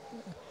doesn't,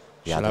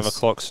 she'll have a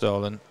clock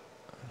stolen.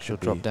 She'll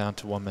drop down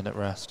to 1 minute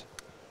rest.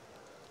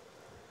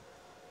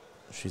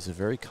 She's a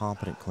very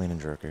competent clean and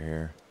jerker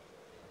here.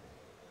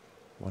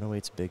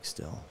 108's big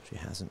still. She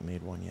hasn't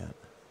made one yet.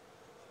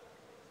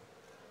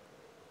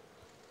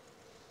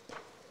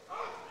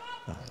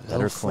 Oh,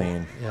 better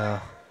clean.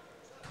 Yeah.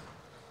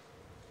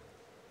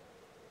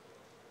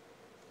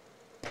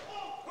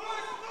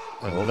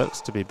 It looks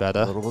to be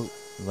better. A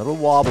little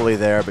wobbly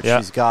there, but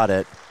she's got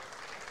it.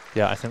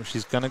 Yeah, I think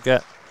she's going to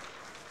get...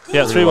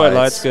 Yeah, three white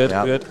lights. Good,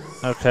 good.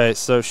 Okay,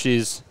 so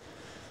she's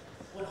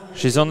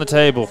on the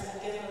table.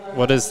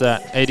 What is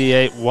that?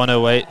 88,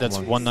 108. That's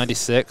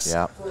 196.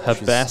 Yeah. Her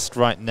best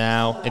right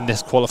now in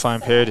this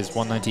qualifying period is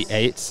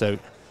 198. So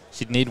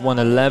she'd need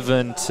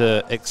 111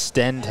 to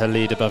extend her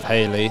lead above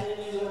Haley.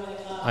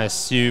 I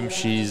assume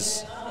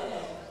she's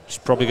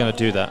probably going to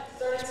do that.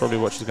 It's probably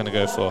what she's going to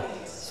go for.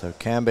 So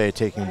Cambei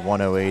taking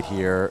 108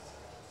 here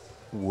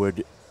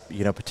would,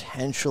 you know,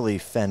 potentially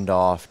fend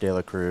off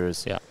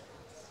Delacruz. Yeah.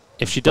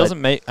 If she doesn't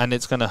make, and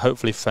it's going to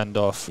hopefully fend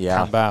off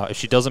Cambei, if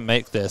she doesn't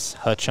make this,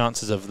 her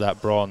chances of that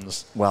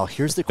bronze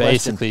here's the question.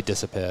 Basically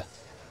disappear.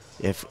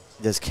 If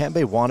does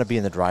Cambei want to be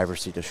in the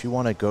driver's seat? Does she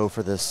want to go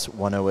for this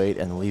 108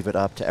 and leave it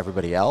up to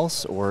everybody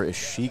else? Or is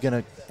she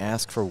going to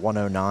ask for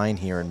 109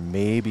 here and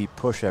maybe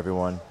push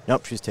everyone?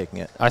 Nope, she's taking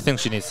it. I think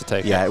she needs to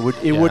take it. Yeah,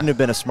 it wouldn't have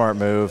been a smart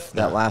move.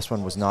 No. That last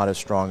one was not as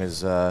strong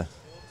as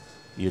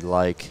you'd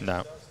like.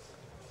 No.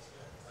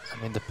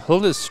 I mean, the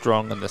pull is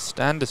strong and the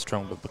stand is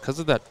strong, but because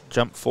of that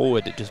jump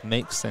forward, it just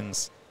makes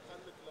things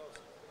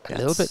a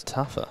little bit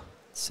tougher.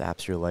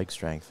 Saps your leg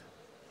strength.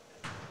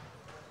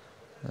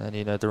 And,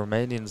 you know, the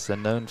Romanians, they're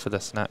known for their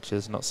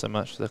snatches, not so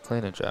much their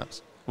clean and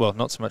jerks. Well,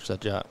 not so much their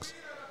jerks.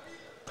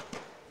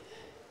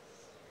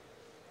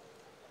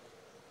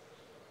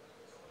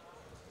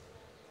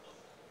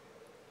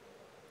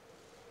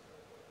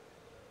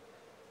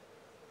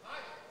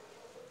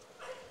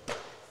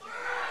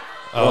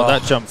 Oh,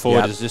 that jump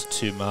forward is just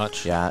too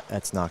much. Yeah,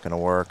 that's not going to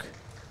work.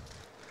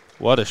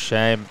 What a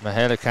shame.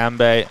 Mihaela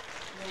Cambei,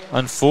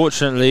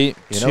 unfortunately,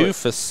 2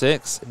 for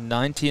 6,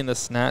 90 in the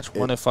snatch,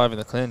 105 in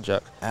the clean and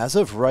jerk. As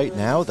of right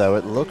now, though,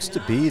 it looks to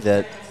be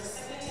that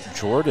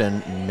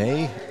Jourdan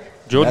may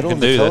medal in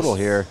the total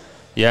here.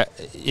 Yeah,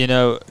 you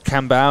know,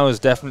 Cambei is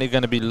definitely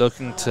going to be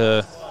looking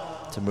to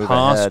move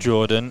past ahead.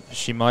 Jourdan.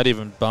 She might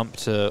even bump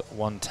to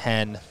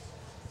 110,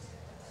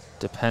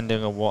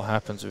 depending on what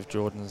happens with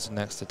Jordan's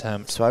next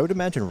attempt. So I would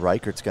imagine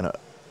Reichert's going to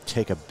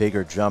take a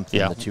bigger jump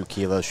than the 2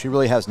 kilos. She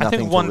really has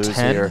nothing to lose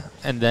here. 110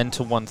 and then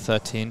to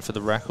 113 for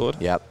the record.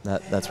 Yep,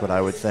 that's what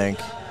I would think.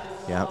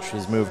 Yep,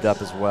 she's moved up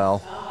as well.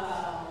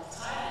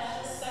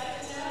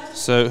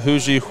 So Hou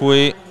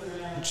Zhihui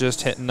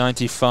just hit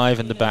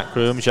 95 in the back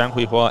room. Jiang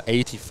Huihua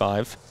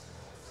 85.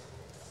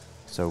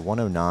 So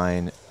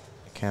 109,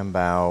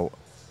 Cambei,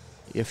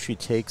 if she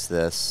takes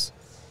this,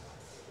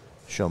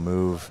 she'll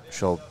move.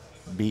 She'll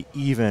be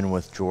even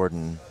with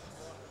Jourdan.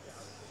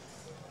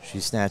 She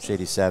snatched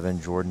 87.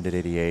 Jourdan did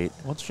 88.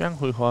 What's Jiang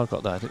Huihua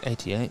got there? I think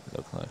 88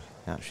 looked like.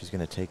 Now she's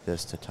going to take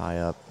this to tie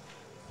up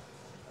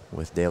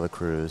with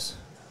Delacruz.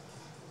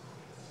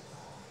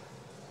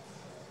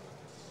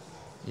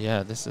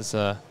 Yeah, this is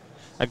I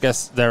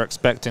guess they're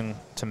expecting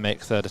to make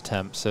third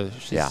attempt, so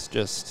she's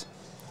just...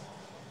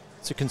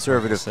 It's a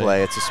conservative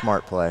play. It's a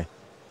smart play.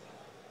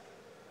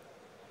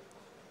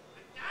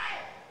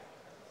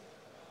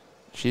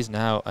 She's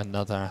now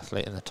another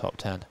athlete in the top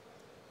 10.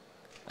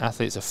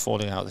 Athletes are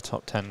falling out of the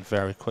top 10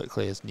 very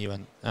quickly as new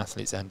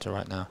athletes enter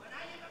right now.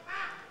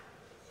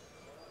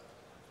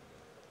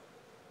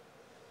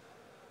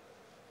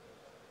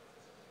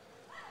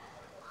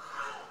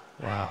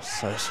 Wow,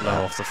 so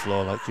slow off the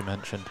floor like you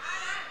mentioned.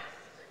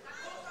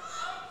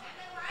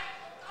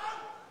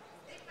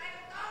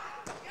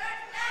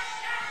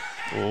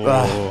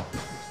 Oh,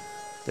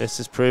 this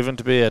has proven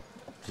to be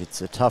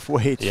it's a tough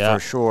weight for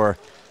sure.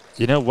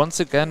 You know, once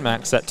again,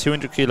 Max, that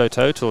 200 kilo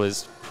total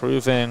is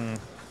proving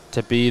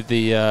to be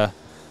the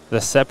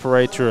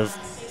separator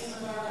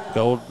of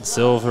gold and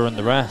silver and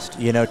the rest.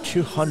 You know,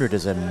 200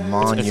 is a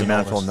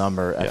monumental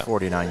number at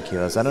 49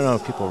 kilos. I don't know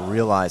if people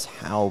realize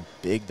how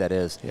big that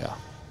is. Yeah.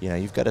 You know,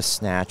 you've got to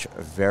snatch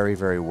very,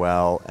 very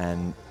well.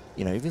 And,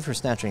 you know, even for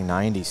snatching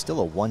 90,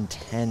 still a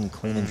 110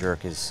 clean and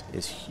jerk is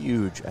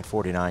huge at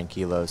 49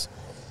 kilos.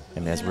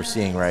 And as we're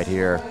seeing right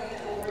here.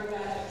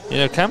 You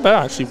know, Cambei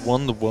actually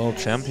won the World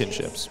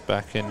Championships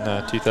back in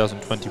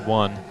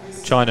 2021.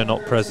 China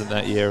not present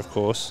that year, of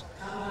course.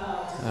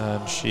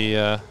 She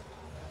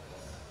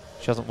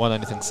hasn't won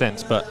anything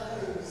since, but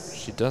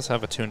she does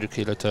have a 200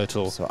 kilo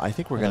total. So I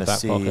think we're going to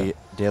see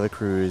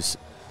Delacruz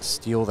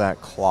steal that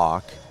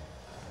clock.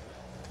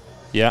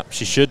 Yeah,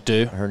 she should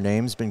do. Her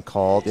name's been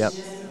called. Yep.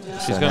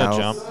 She's going to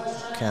jump.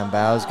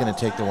 Cambei's going to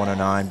take the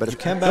 109, but if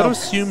Cambei... Got to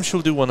assume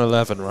she'll do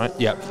 111, right?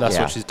 Yep, that's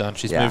what she's done.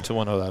 She's moved to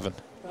 111.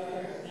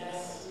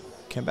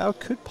 Cambei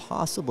could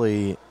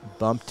possibly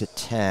bump to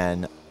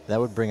 10. That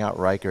would bring out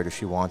Reichert if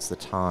she wants the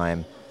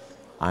time.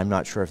 I'm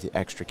not sure if the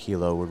extra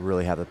kilo would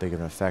really have a big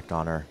of an effect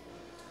on her.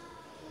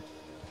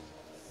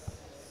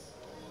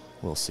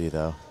 We'll see,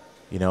 though.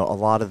 You know, a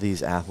lot of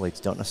these athletes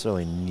don't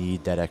necessarily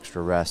need that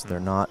extra rest. They're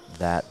not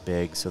that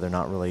big, so they're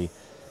not really,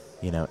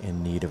 you know,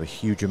 in need of a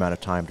huge amount of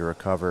time to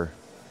recover.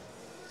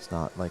 It's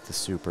not like the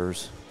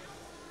supers.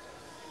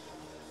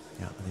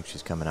 Yeah, I think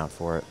she's coming out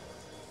for it.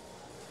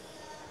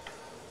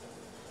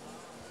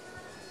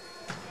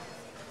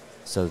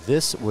 So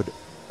this would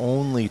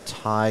only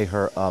tie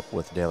her up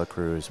with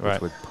Delacruz,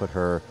 which would put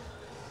her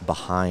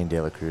behind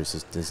Delacruz.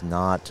 This does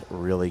not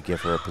really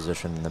give her a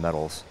position in the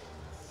medals.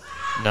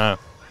 No.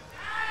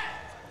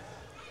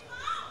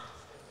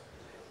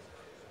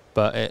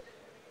 But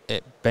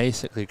it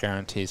basically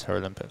guarantees her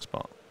Olympic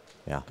spot.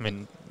 Yeah. I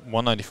mean,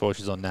 194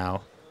 she's on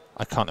now.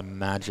 I can't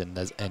imagine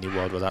there's any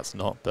world where that's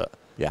not, but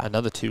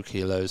another 2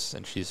 kilos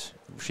and she's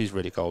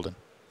really golden.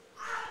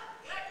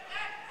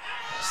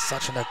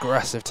 Such an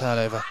aggressive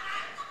turnover.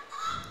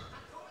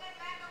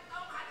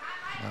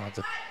 Now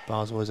the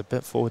bar's always a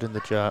bit forward in the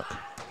jerk.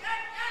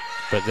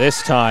 But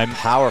this time...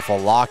 Powerful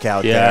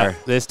lockout there.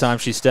 This time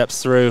she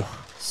steps through.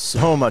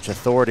 So much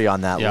authority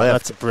on that lift. Yeah,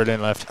 that's a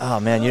brilliant lift. Oh,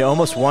 man, you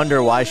almost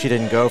wonder why she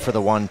didn't go for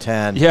the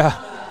 110. Yeah,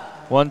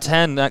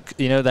 110, that,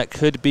 you know, that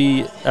could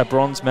be a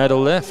bronze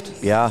medal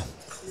lift. Yeah,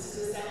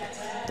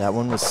 That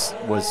one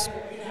was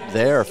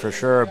there for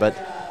sure, but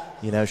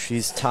you know,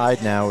 she's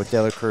tied now with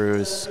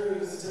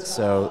Delacruz.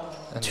 So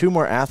 2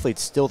 more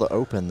athletes still to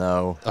open,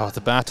 though. Oh,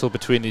 the battle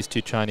between these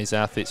 2 Chinese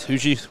athletes. Hou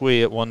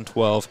Zhihui at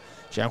 112,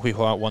 Jiang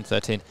Huihua at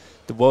 113.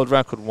 The world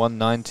record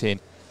 119.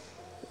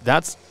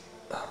 That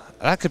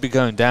could be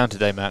going down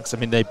today, Max. I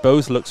mean, they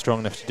both look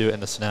strong enough to do it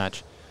in the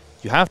snatch.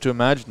 You have to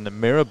imagine that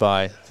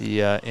Mirabai,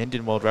 the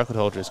Indian world record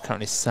holder, is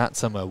currently sat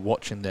somewhere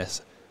watching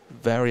this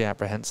very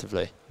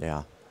apprehensively.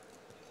 Yeah.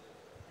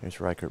 Here's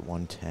Riker at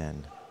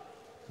 110.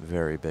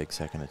 Very big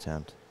second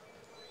attempt.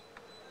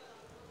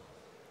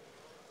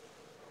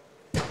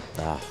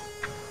 Ah.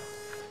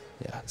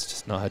 Yeah, it's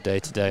just not her day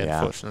today,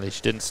 unfortunately.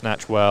 She didn't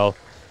snatch well.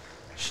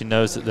 She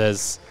knows that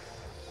there's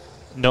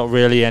not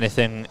really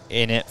anything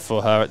in it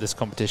for her at this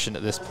competition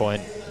at this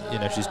point. You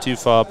know, she's too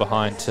far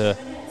behind to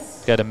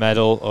get a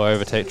medal or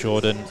overtake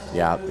Jourdan.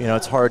 Yeah, you know,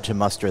 it's hard to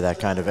muster that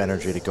kind of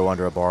energy to go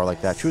under a bar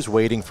like that. She was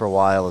waiting for a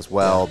while as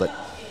well, but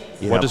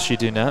what does she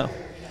do now?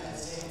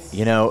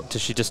 You know,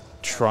 does she just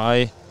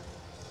try?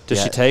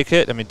 Does she take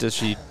it? I mean, does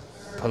she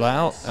pull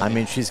out? I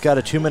mean, she's got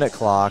a 2-minute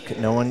clock.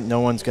 No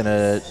one's going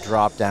to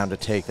drop down to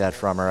take that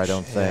from her, I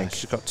don't think.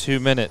 She's got 2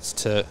 minutes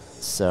to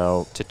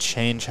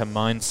change her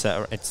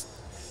mindset.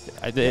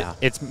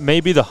 It's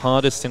maybe the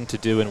hardest thing to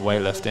do in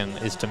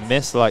weightlifting is to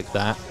miss like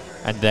that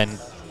and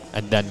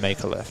then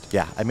make a lift.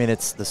 Yeah, I mean,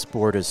 the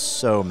sport is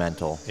so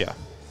mental. Yeah.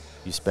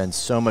 You spend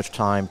so much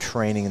time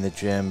training in the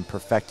gym,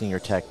 perfecting your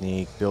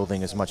technique,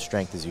 building as much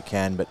strength as you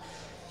can, but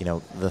you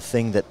know, the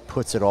thing that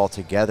puts it all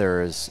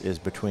together is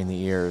between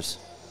the ears.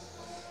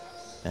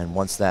 And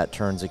once that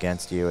turns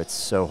against you, it's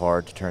so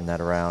hard to turn that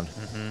around.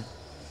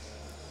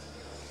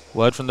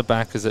 Word from the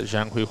back is that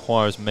Jiang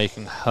Huihua is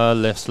making her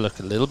lifts look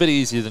a little bit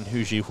easier than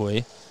Hou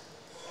Zhihui.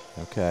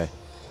 Okay.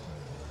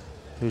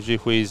 Hou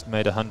Zhihui's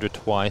made 100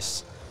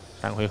 twice.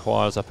 Jiang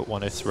Huihua is up at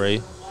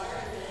 103.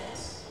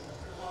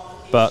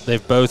 But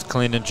they've both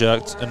clean and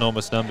jerked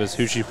enormous numbers.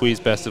 Hou Zhihui's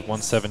best is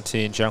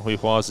 117. Jiang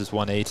Huihua's is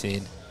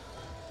 118.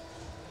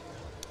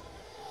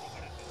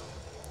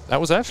 That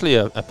was actually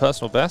a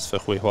personal best for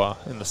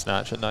Huihua in the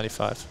snatch at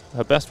 95.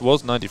 Her best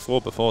was 94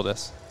 before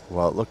this.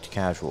 Well, it looked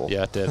casual.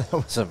 Yeah, it did. That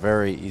was a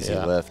very easy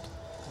lift.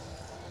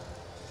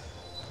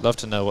 Love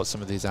to know what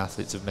some of these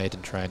athletes have made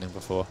in training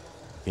before.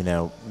 You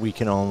know, we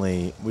can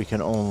only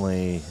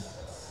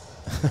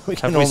Have we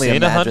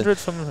seen 100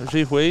 from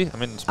Zhihui? I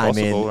mean, it's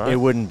possible, right? It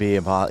wouldn't be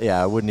impossible.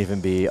 Yeah, it wouldn't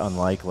even be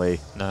unlikely.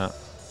 No.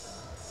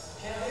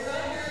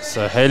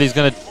 So Haley's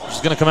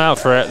she's gonna come out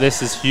for it.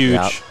 This is huge.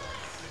 Yep.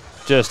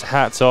 Just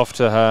hats off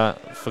to her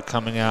for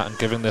coming out and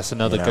giving this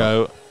another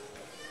go.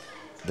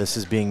 This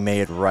is being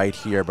made right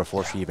here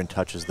before she even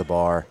touches the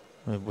bar.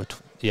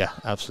 Yeah,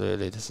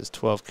 absolutely. This is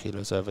 12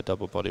 kilos over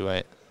double body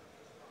weight.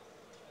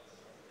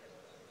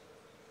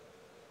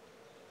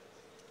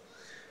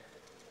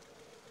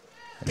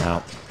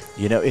 Now,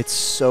 you know, it's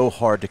so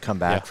hard to come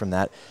back from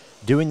that.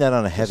 Doing that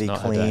on a heavy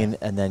clean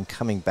and then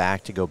coming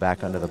back to go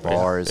back under the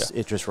bars,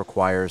 it just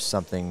requires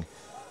something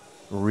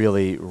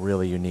really,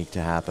 really unique to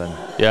happen.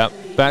 Yeah,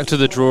 back to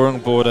the drawing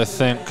board, I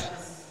think,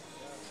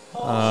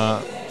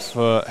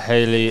 for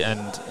Haley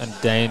and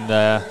Dane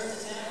there.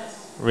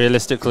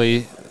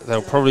 Realistically,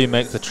 they'll probably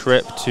make the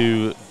trip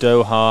to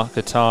Doha,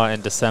 Qatar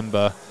in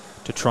December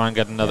to try and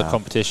get another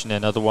competition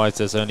in. Otherwise,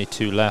 there's only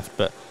 2 left.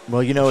 But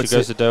well, you know, if she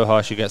goes to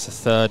Doha, she gets a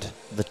 3rd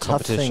The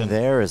tough thing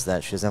there is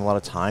that she doesn't have a lot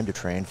of time to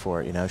train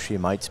for it. You know, she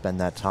might spend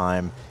that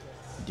time,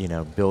 you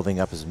know, building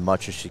up as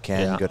much as she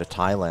can and go to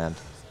Thailand.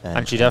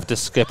 And she'd have to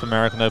skip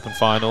American Open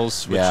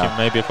finals, which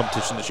may be a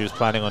competition that she was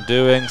planning on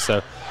doing.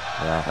 So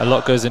a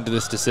lot goes into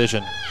this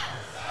decision.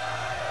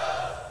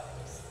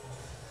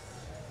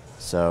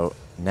 So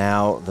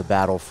now the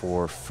battle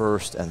for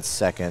 1st and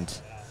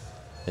 2nd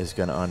is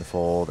going to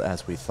unfold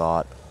as we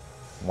thought.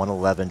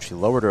 111, she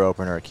lowered her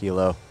opener a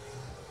kilo.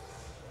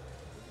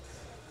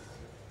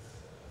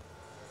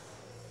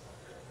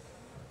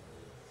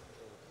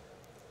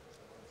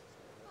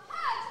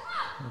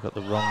 We've got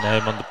the wrong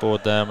name on the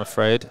board there, I'm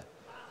afraid.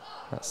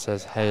 That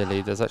says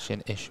Haley. There's actually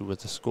an issue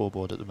with the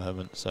scoreboard at the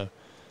moment. So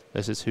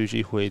this is Hou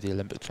Zhihui, the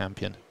Olympic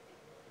champion.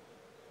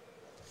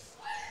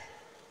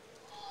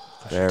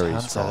 Gosh, very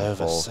strong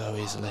over so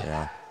easily.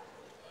 Yeah.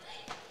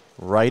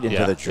 Right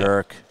into the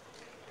jerk.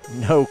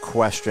 No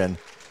question.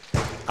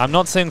 I'm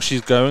not saying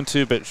she's going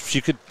to, but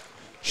she could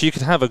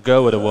have a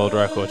go at a world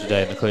record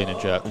today in the clean and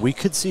jerk. We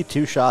could see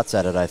 2 shots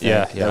at it, I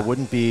think. That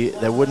wouldn't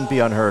be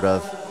unheard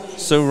of.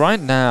 So right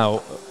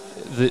now,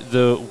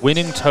 the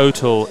winning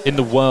total in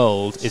the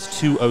world is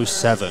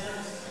 207.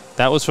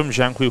 That was from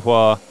Jiang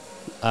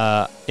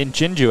Huihua in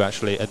Jinju,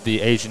 actually, at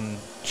the Asian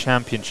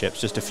Championships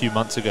just a few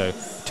months ago.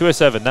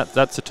 207,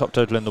 that's the top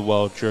total in the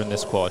world during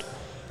this quad.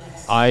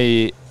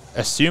 I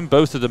assume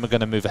both of them are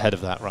going to move ahead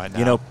of that right now.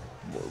 You know,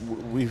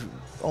 we've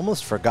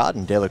almost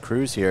forgotten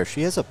Delacruz here.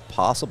 She has a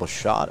possible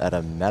shot at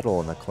a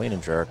medal in the clean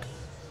and jerk.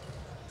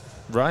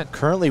 Right.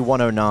 Currently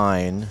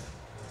 109.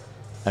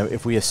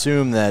 If we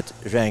assume that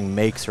Zhang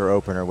makes her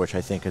opener, which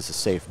I think is a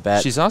safe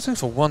bet. She's asking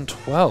for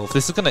 112.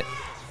 This is going to...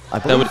 I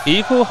believe. That would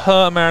equal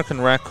her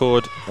American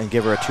record. And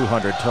give her a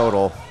 200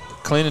 total.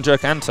 Clean and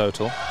jerk and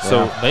total. Yeah.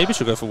 So maybe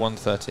she'll go for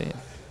 113.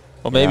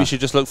 Or maybe she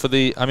just look for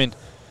the, I mean,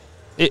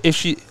 if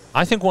she,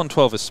 I think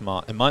 112 is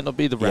smart. It might not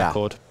be the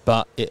record,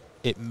 but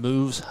it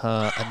moves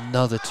her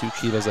another 2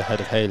 kilos ahead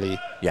of Haley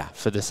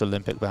for this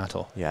Olympic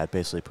battle. Yeah, it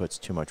basically puts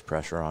too much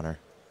pressure on her.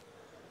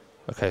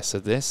 Okay, so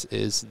this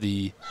is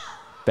the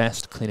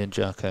best clean and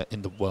jerker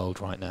in the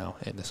world right now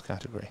in this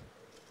category.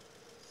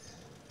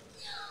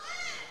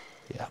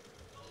 Yeah.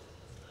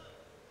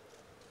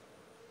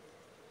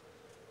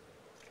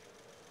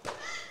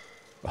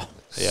 Oh,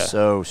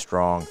 so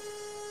strong.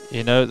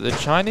 You know, the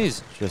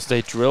Chinese,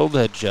 they drill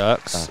their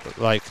jerks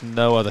like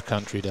no other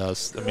country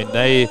does. I mean,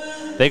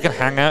 they can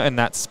hang out in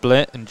that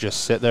split and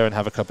just sit there and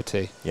have a cup of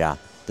tea. Yeah.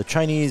 The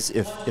Chinese,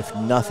 if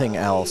nothing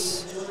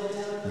else,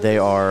 they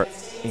are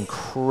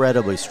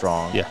incredibly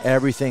strong. Yeah.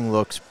 Everything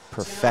looks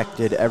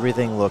perfected.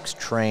 Everything looks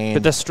trained.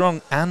 But they're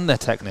strong and they're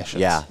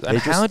technicians. Yeah. And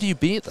how do you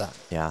beat that?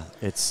 Yeah.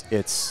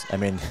 It's I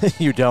mean,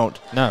 you don't.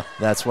 No.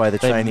 That's why the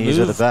Chinese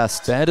are the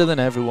best. Better than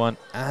everyone,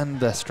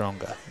 and they're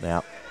stronger.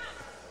 Yeah.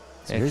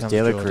 So here's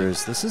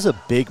Delacruz. This is a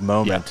big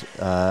moment.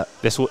 Yeah.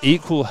 This will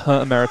equal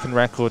her American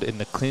record in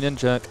the clean and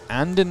jerk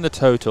and in the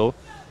total.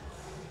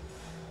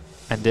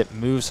 And it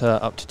moves her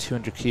up to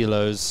 200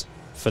 kilos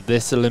for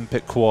this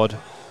Olympic quad.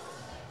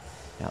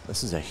 Yeah,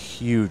 this is a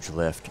huge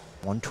lift.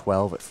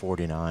 112 at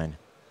 49.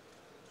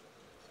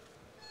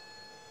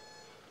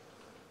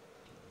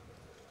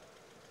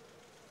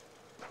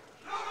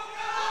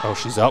 Oh,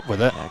 she's up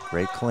with it. Yeah,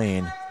 great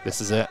clean.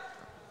 This is it.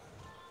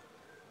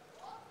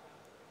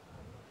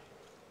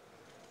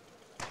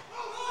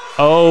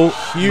 Oh,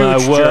 huge my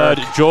word.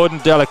 Jourdan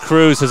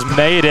Delacruz has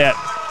made it.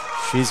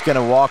 She's going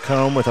to walk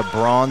home with a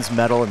bronze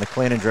medal in the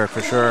clean and jerk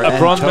for sure. A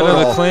bronze medal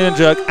in the clean and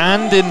jerk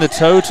and in the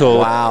total.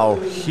 Wow,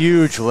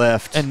 huge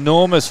lift.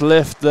 Enormous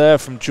lift there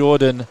from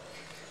Jourdan.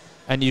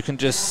 And you can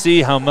just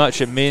see how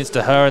much it means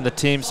to her and the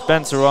team.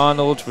 Spencer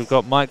Arnold, we've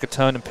got Mike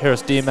Gattone and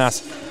Pyrrhus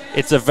Dimas.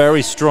 It's a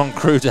very strong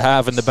crew to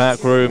have in the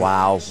back room.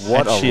 Wow,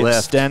 what a lift. She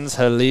extends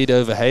her lead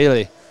over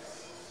Haley.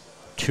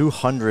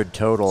 200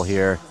 total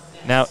here.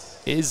 Now,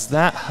 is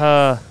that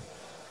her...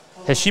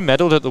 Has she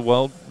medaled at the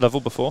world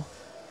level before?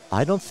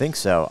 I don't think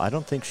so. I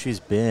don't think she's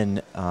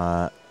been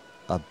a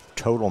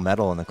total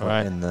medal in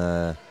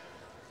the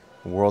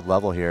world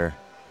level here.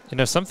 You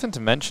know, something to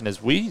mention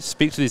is we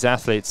speak to these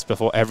athletes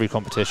before every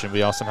competition.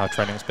 We ask them how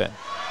training's been.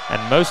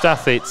 And most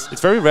athletes,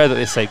 it's very rare that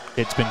they say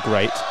it's been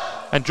great.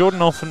 And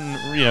Jourdan often,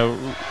 you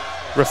know,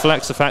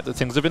 reflects the fact that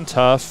things have been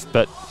tough.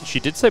 But she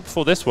did say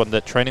before this one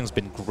that training's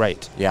been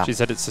great. Yeah. She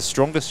said it's the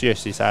strongest year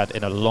she's had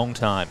in a long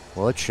time.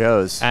 Well, it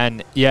shows.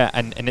 And yeah,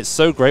 and it's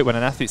so great when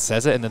an athlete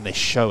says it and then they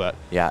show it.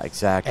 Yeah,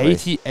 exactly.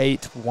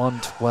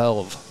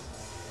 88-112.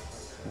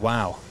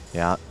 Wow.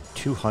 Yeah,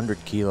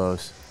 200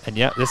 kilos. And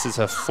yet, this is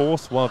her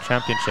 4th World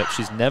Championship.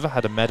 She's never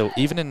had a medal,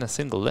 even in a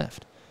single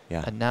lift.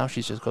 Yeah. And now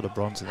she's just got a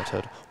bronze in the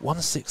total.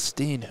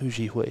 116, Hou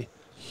Zhihui.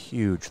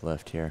 Huge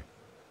lift here.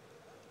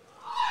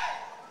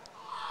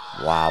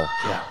 Wow.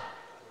 Yeah.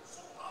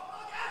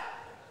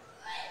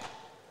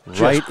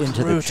 Right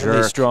into the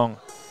jerk. Strong.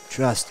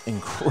 Just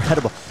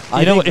incredible.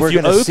 You know, if you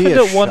opened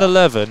at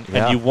 111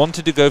 and you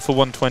wanted to go for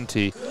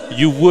 120,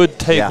 you would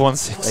take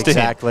 116.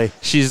 Exactly.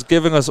 She's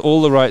giving us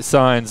all the right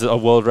signs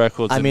of world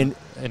records in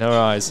her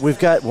eyes. We've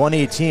got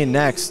 118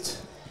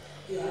 next.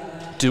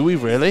 Do we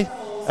really?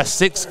 A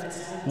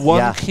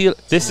 1 kilo.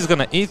 This is going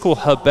to equal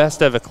her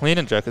best ever clean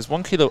and jerk. It's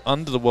 1 kilo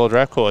under the world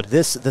record.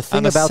 The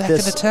thing about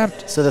this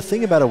attempt. So the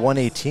thing about a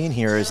 118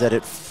 here is that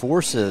it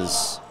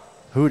forces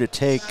Hou to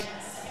take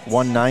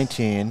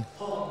 119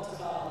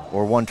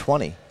 or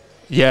 120.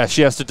 Yeah,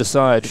 she has to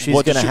decide. She's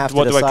going to have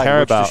to decide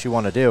what does she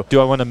want to do. Do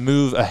I want to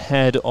move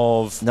ahead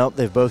of Nope,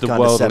 they've both the gone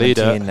world to 17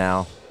 leader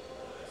now.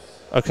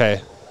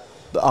 Okay.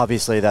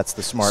 Obviously, that's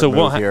the smart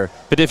move here.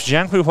 But if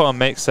Jiang Huihua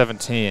makes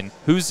 17,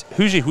 Hou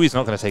Zhihui is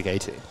not going to take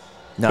 18.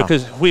 No.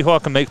 Because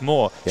Huihua can make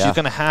more. Yeah. She's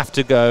going to have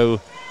to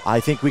go... I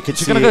think we could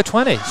see... She's going to go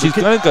 20. She's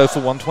going to go for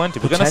 120.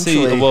 We're going to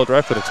see a world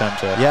record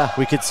attempt here. Yeah,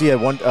 we could see a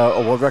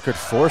world record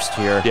forced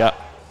here. Yeah.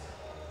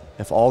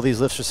 If all these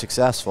lifts are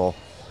successful.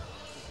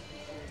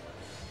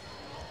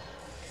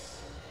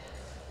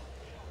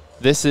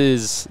 This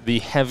is the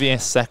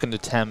heaviest second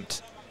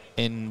attempt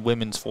in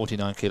women's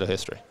 49 kilo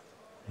history.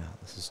 Yeah,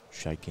 this is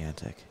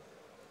gigantic.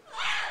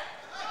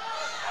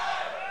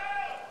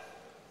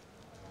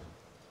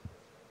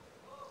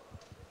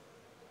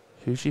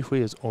 Hou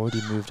Zhihui has already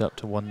moved up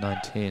to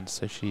 119,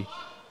 so she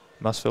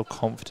must feel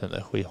confident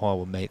that Huihua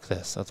will make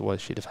this.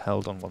 Otherwise, she'd have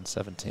held on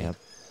 117. Yep.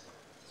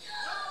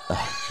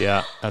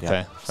 Yeah,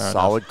 okay. Yep.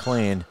 Solid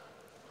clean.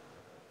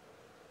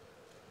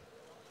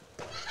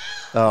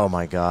 Oh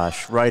my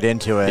gosh, right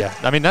into it. Yeah,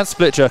 I mean, that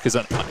split jerk is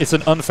it's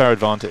an unfair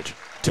advantage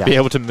to be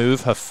able to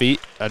move her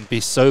feet and be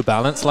so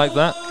balanced like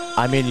that.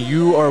 I mean,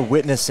 you are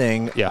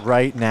witnessing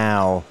right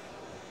now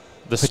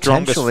the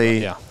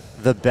potentially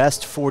strongest, the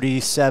best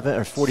 47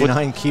 or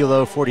 49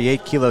 kilo,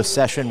 48 kilo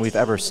session we've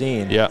ever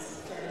seen. Yeah.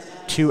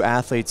 2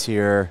 athletes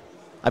here.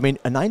 I mean,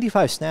 a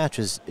 95 snatch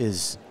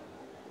is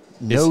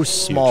no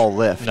small huge.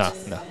 lift. No,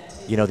 no.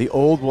 You know, the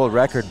old world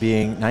record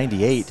being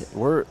 98,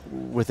 we're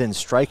within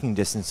striking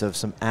distance of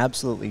some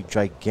absolutely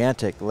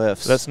gigantic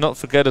lifts. Let's not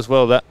forget as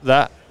well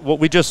that what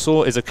we just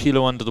saw is a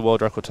kilo under the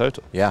world record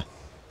total. Yeah.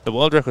 The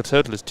world record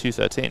total is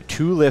 213.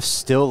 2 lifts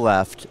still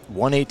left,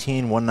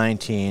 118,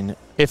 119.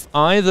 If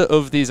either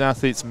of these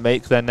athletes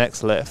make their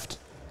next lift,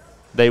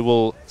 they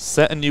will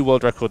set a new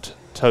world record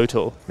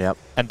total. Yep.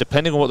 And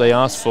depending on what they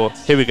ask for,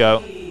 here we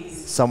go.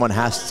 Someone's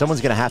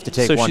going to have to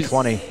take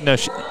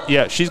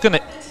 120.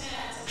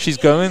 She's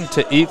going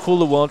to equal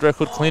the world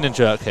record clean and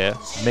jerk here.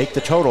 Make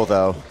the total,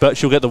 though. But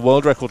she'll get the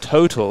world record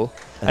total,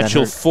 and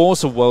she'll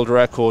force a world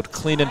record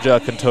clean and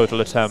jerk and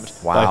total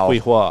attempt by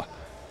Huihua.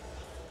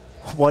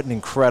 What an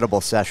incredible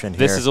session here.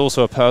 This is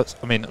also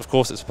of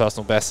course it's a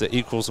personal best. It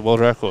equals the world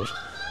record.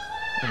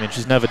 I mean,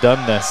 she's never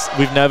done this.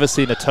 We've never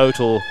seen a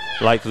total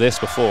like this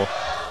before.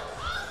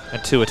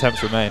 And 2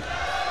 attempts remain.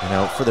 You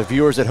know, for the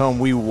viewers at home,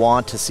 we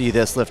want to see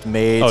this lift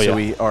made, so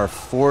we are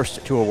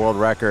forced to a world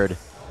record.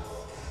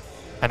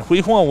 And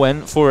Huihua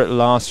went for it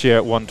last year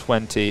at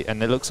 120,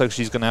 and it looks like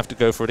she's going to have to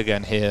go for it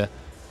again here.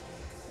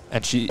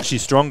 And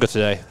she's stronger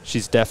today.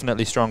 She's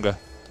definitely stronger.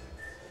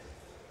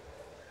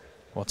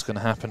 What's going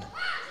to happen?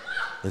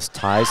 This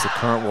ties the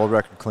current world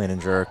record clean and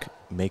jerk,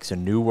 makes a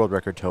new world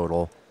record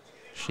total.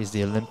 She's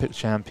the Olympic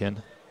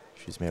champion.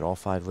 She's made all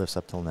 5 lifts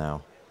up till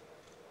now.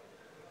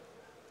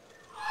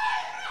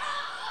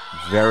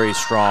 Very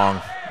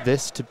strong.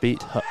 This to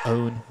beat her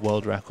own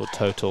world record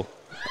total.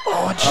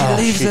 Oh, and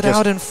she leaves it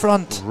out in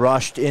front.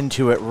 Rushed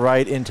into it,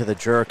 right into the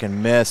jerk,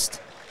 and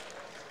missed.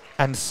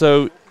 And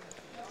so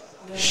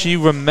she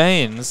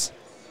remains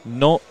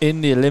not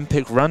in the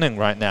Olympic running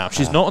right now.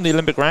 She's not on the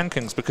Olympic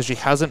rankings because she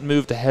hasn't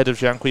moved ahead of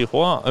Jiang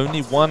Huihua.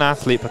 Only 1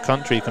 athlete per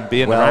country can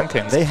be in the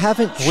rankings. They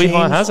haven't changed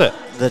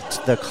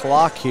the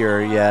clock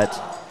here yet.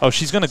 Oh,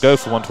 she's going to go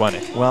for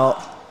 120.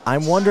 Well,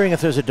 I'm wondering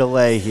if there's a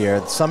delay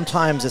here.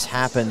 Sometimes this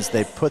happens.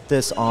 They put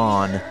this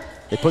on.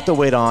 They put the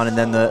weight on, and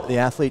then the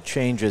athlete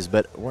changes,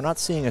 but we're not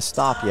seeing a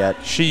stop yet.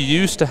 She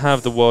used to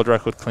have the world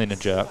record clean and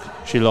jerk.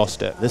 She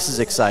lost it. This is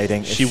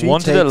exciting. She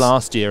wanted it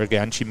last year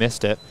again. She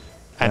missed it.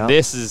 And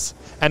this is...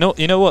 And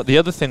you know what? The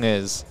other thing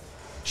is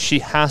she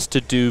has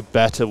to do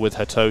better with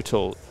her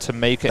total to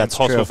make it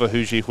impossible for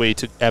Hou Zhihui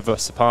to ever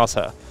surpass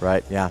her.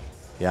 Right, yeah.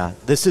 Yeah.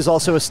 This is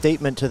also a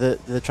statement to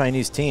the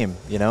Chinese team.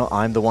 You know,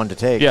 I'm the one to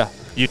take. Yeah.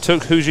 You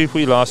took Hou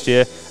Zhihui last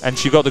year, and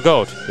she got the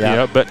gold. Yeah. You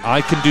know, but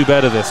I can do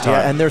better this time.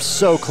 Yeah, and they're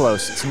so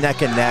close. It's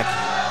neck and neck.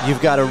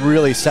 You've got to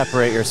really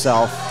separate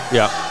yourself.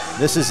 Yeah.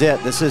 This is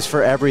it. This is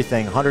for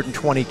everything.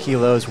 120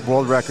 kilos,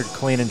 world record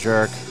clean and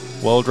jerk.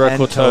 World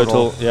record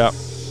total. Yeah.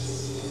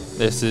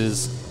 This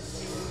is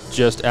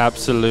just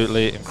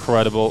absolutely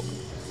incredible.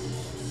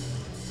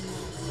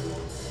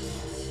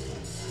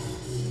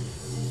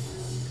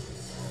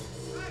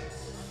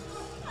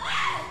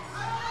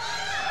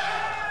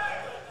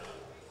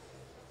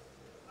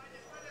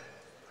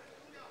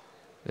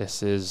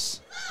 This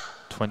is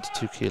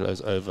 22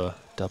 kilos over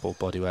double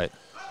body weight.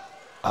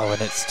 Oh,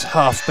 and it's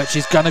tough, but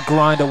she's going to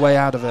grind her way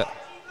out of it.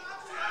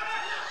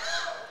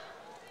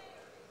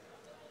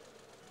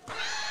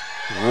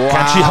 Wow.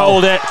 Can she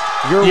hold it?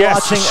 You're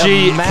watching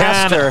she a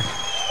master.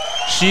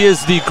 Can. She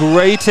is the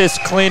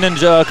greatest clean and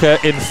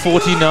jerker in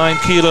 49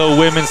 kilo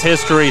women's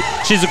history.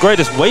 She's the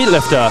greatest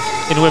weightlifter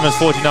in women's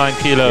 49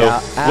 kilo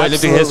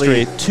weightlifting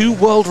history. 2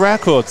 world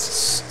records.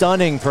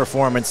 Stunning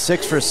performance,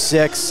 6 for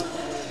 6.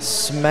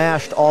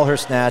 Smashed all her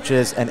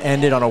snatches and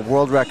ended on a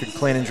world record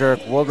clean and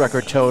jerk, world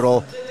record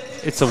total.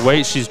 It's a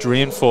weight she's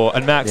dreamed for.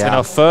 And Max, in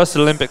our first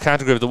Olympic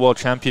category of the World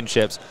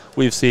Championships,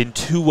 we've seen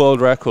 2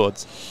 world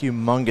records.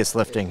 Humongous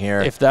lifting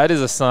here. If that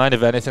is a sign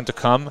of anything to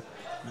come,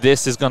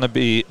 this is going to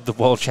be the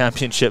World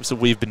Championships that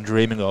we've been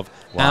dreaming of.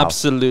 Wow.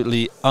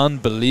 Absolutely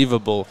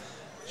unbelievable.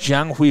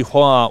 Jiang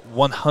Huihua,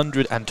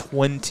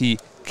 120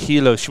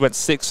 kilos. She went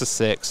 6 for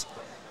 6.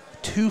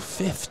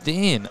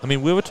 215. I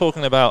mean, we were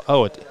talking about,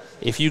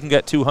 if you can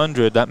get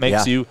 200, that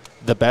makes you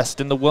the best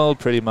in the world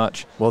pretty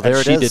much. Well, there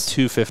it is. She did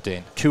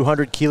 215.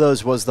 200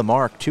 kilos was the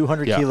mark.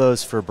 200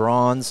 kilos for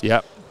bronze.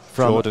 Yep.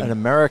 From an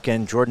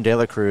American, Jourdan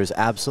Delacruz.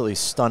 Absolutely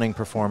stunning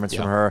performance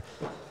from her.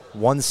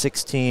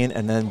 116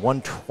 and then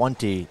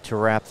 120 to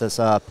wrap this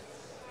up.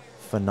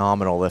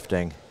 Phenomenal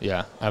lifting.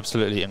 Yeah,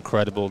 absolutely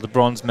incredible. The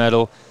bronze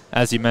medal,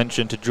 as you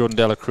mentioned, to Jourdan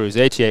Delacruz,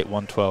 88,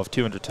 112,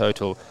 200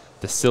 total.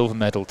 The silver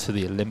medal to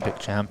the Olympic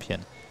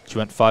champion. She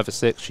went 5 for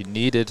 6. She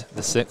needed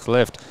the 6th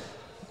lift.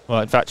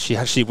 Well, in fact, she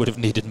actually would have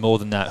needed more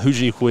than that. Hou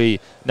Zhihui,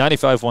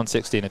 95,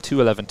 116, a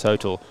 211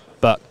 total.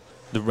 But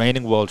the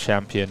reigning world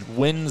champion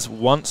wins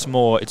once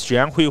more. It's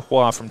Jiang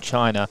Huihua from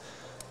China,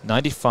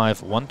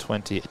 95,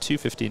 120, a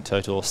 215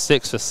 total,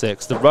 6 for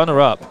 6. The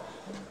runner-up,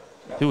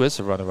 who is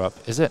the runner-up?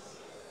 Is it?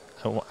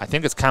 I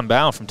think it's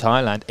Cambei from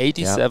Thailand,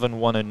 87,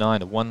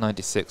 109, a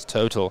 196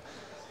 total.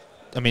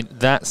 I mean,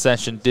 that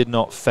session did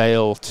not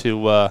fail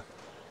to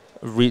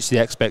reach the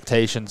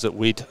expectations that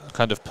we'd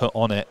kind of put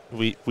on it.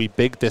 We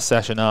bigged this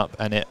session up,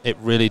 and it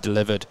really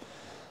delivered.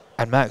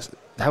 And Max,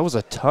 that was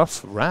a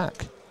tough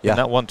rack. Yeah. in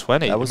that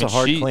 120. That was a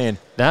hard clean.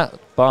 That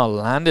bar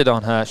landed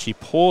on her. She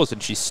paused,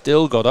 and she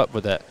still got up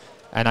with it.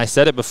 And I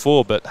said it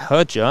before, but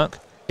her jerk,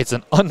 it's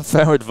an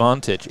unfair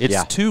advantage.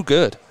 It's too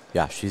good.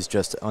 Yeah, she's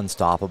just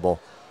unstoppable.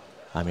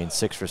 I mean,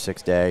 6 for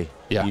 6 day.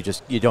 Yeah.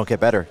 You don't get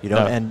better. You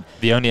don't. No, and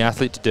the only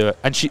athlete to do it.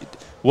 And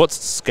what's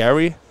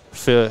scary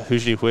for Hou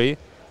Zhihui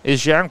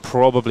is Jiang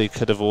probably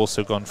could have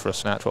also gone for a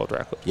snatch world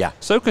record. Yeah.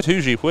 So could Hou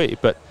Zhihui,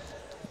 but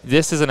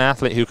this is an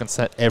athlete who can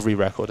set every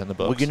record in the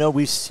books. Well, you know,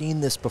 we've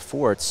seen this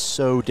before. It's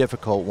so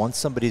difficult. Once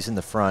somebody's in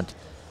the front,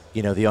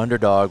 you know, the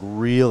underdog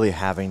really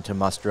having to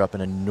muster up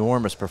an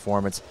enormous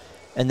performance.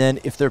 And then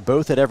if they're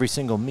both at every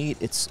single meet,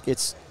 it's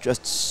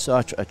just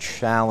such a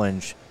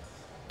challenge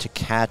to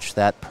catch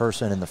that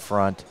person in the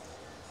front.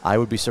 I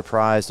would be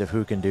surprised if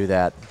Hou can do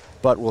that,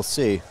 but we'll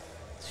see.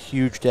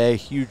 Huge day,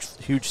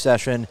 huge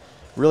session,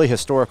 really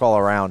historic all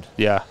around.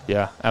 Yeah,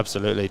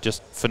 absolutely.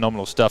 Just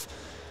phenomenal stuff.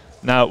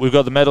 Now, we've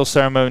got the medal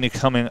ceremony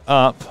coming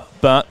up,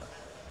 but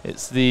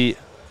it's the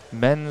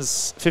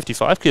men's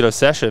 55 kilo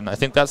session. I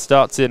think that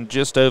starts in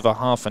just over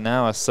half an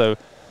hour, so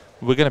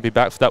we're going to be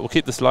back for that. We'll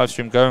keep this live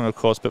stream going, of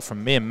course, but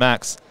from me and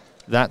Max,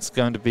 that's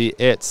going to be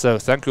it. So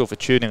thank you all for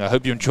tuning. I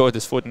hope you enjoyed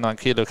this 49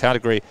 kilo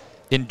category.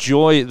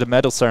 Enjoy the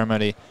medal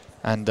ceremony,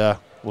 and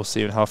we'll see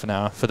you in half an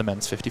hour for the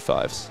men's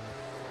 55s.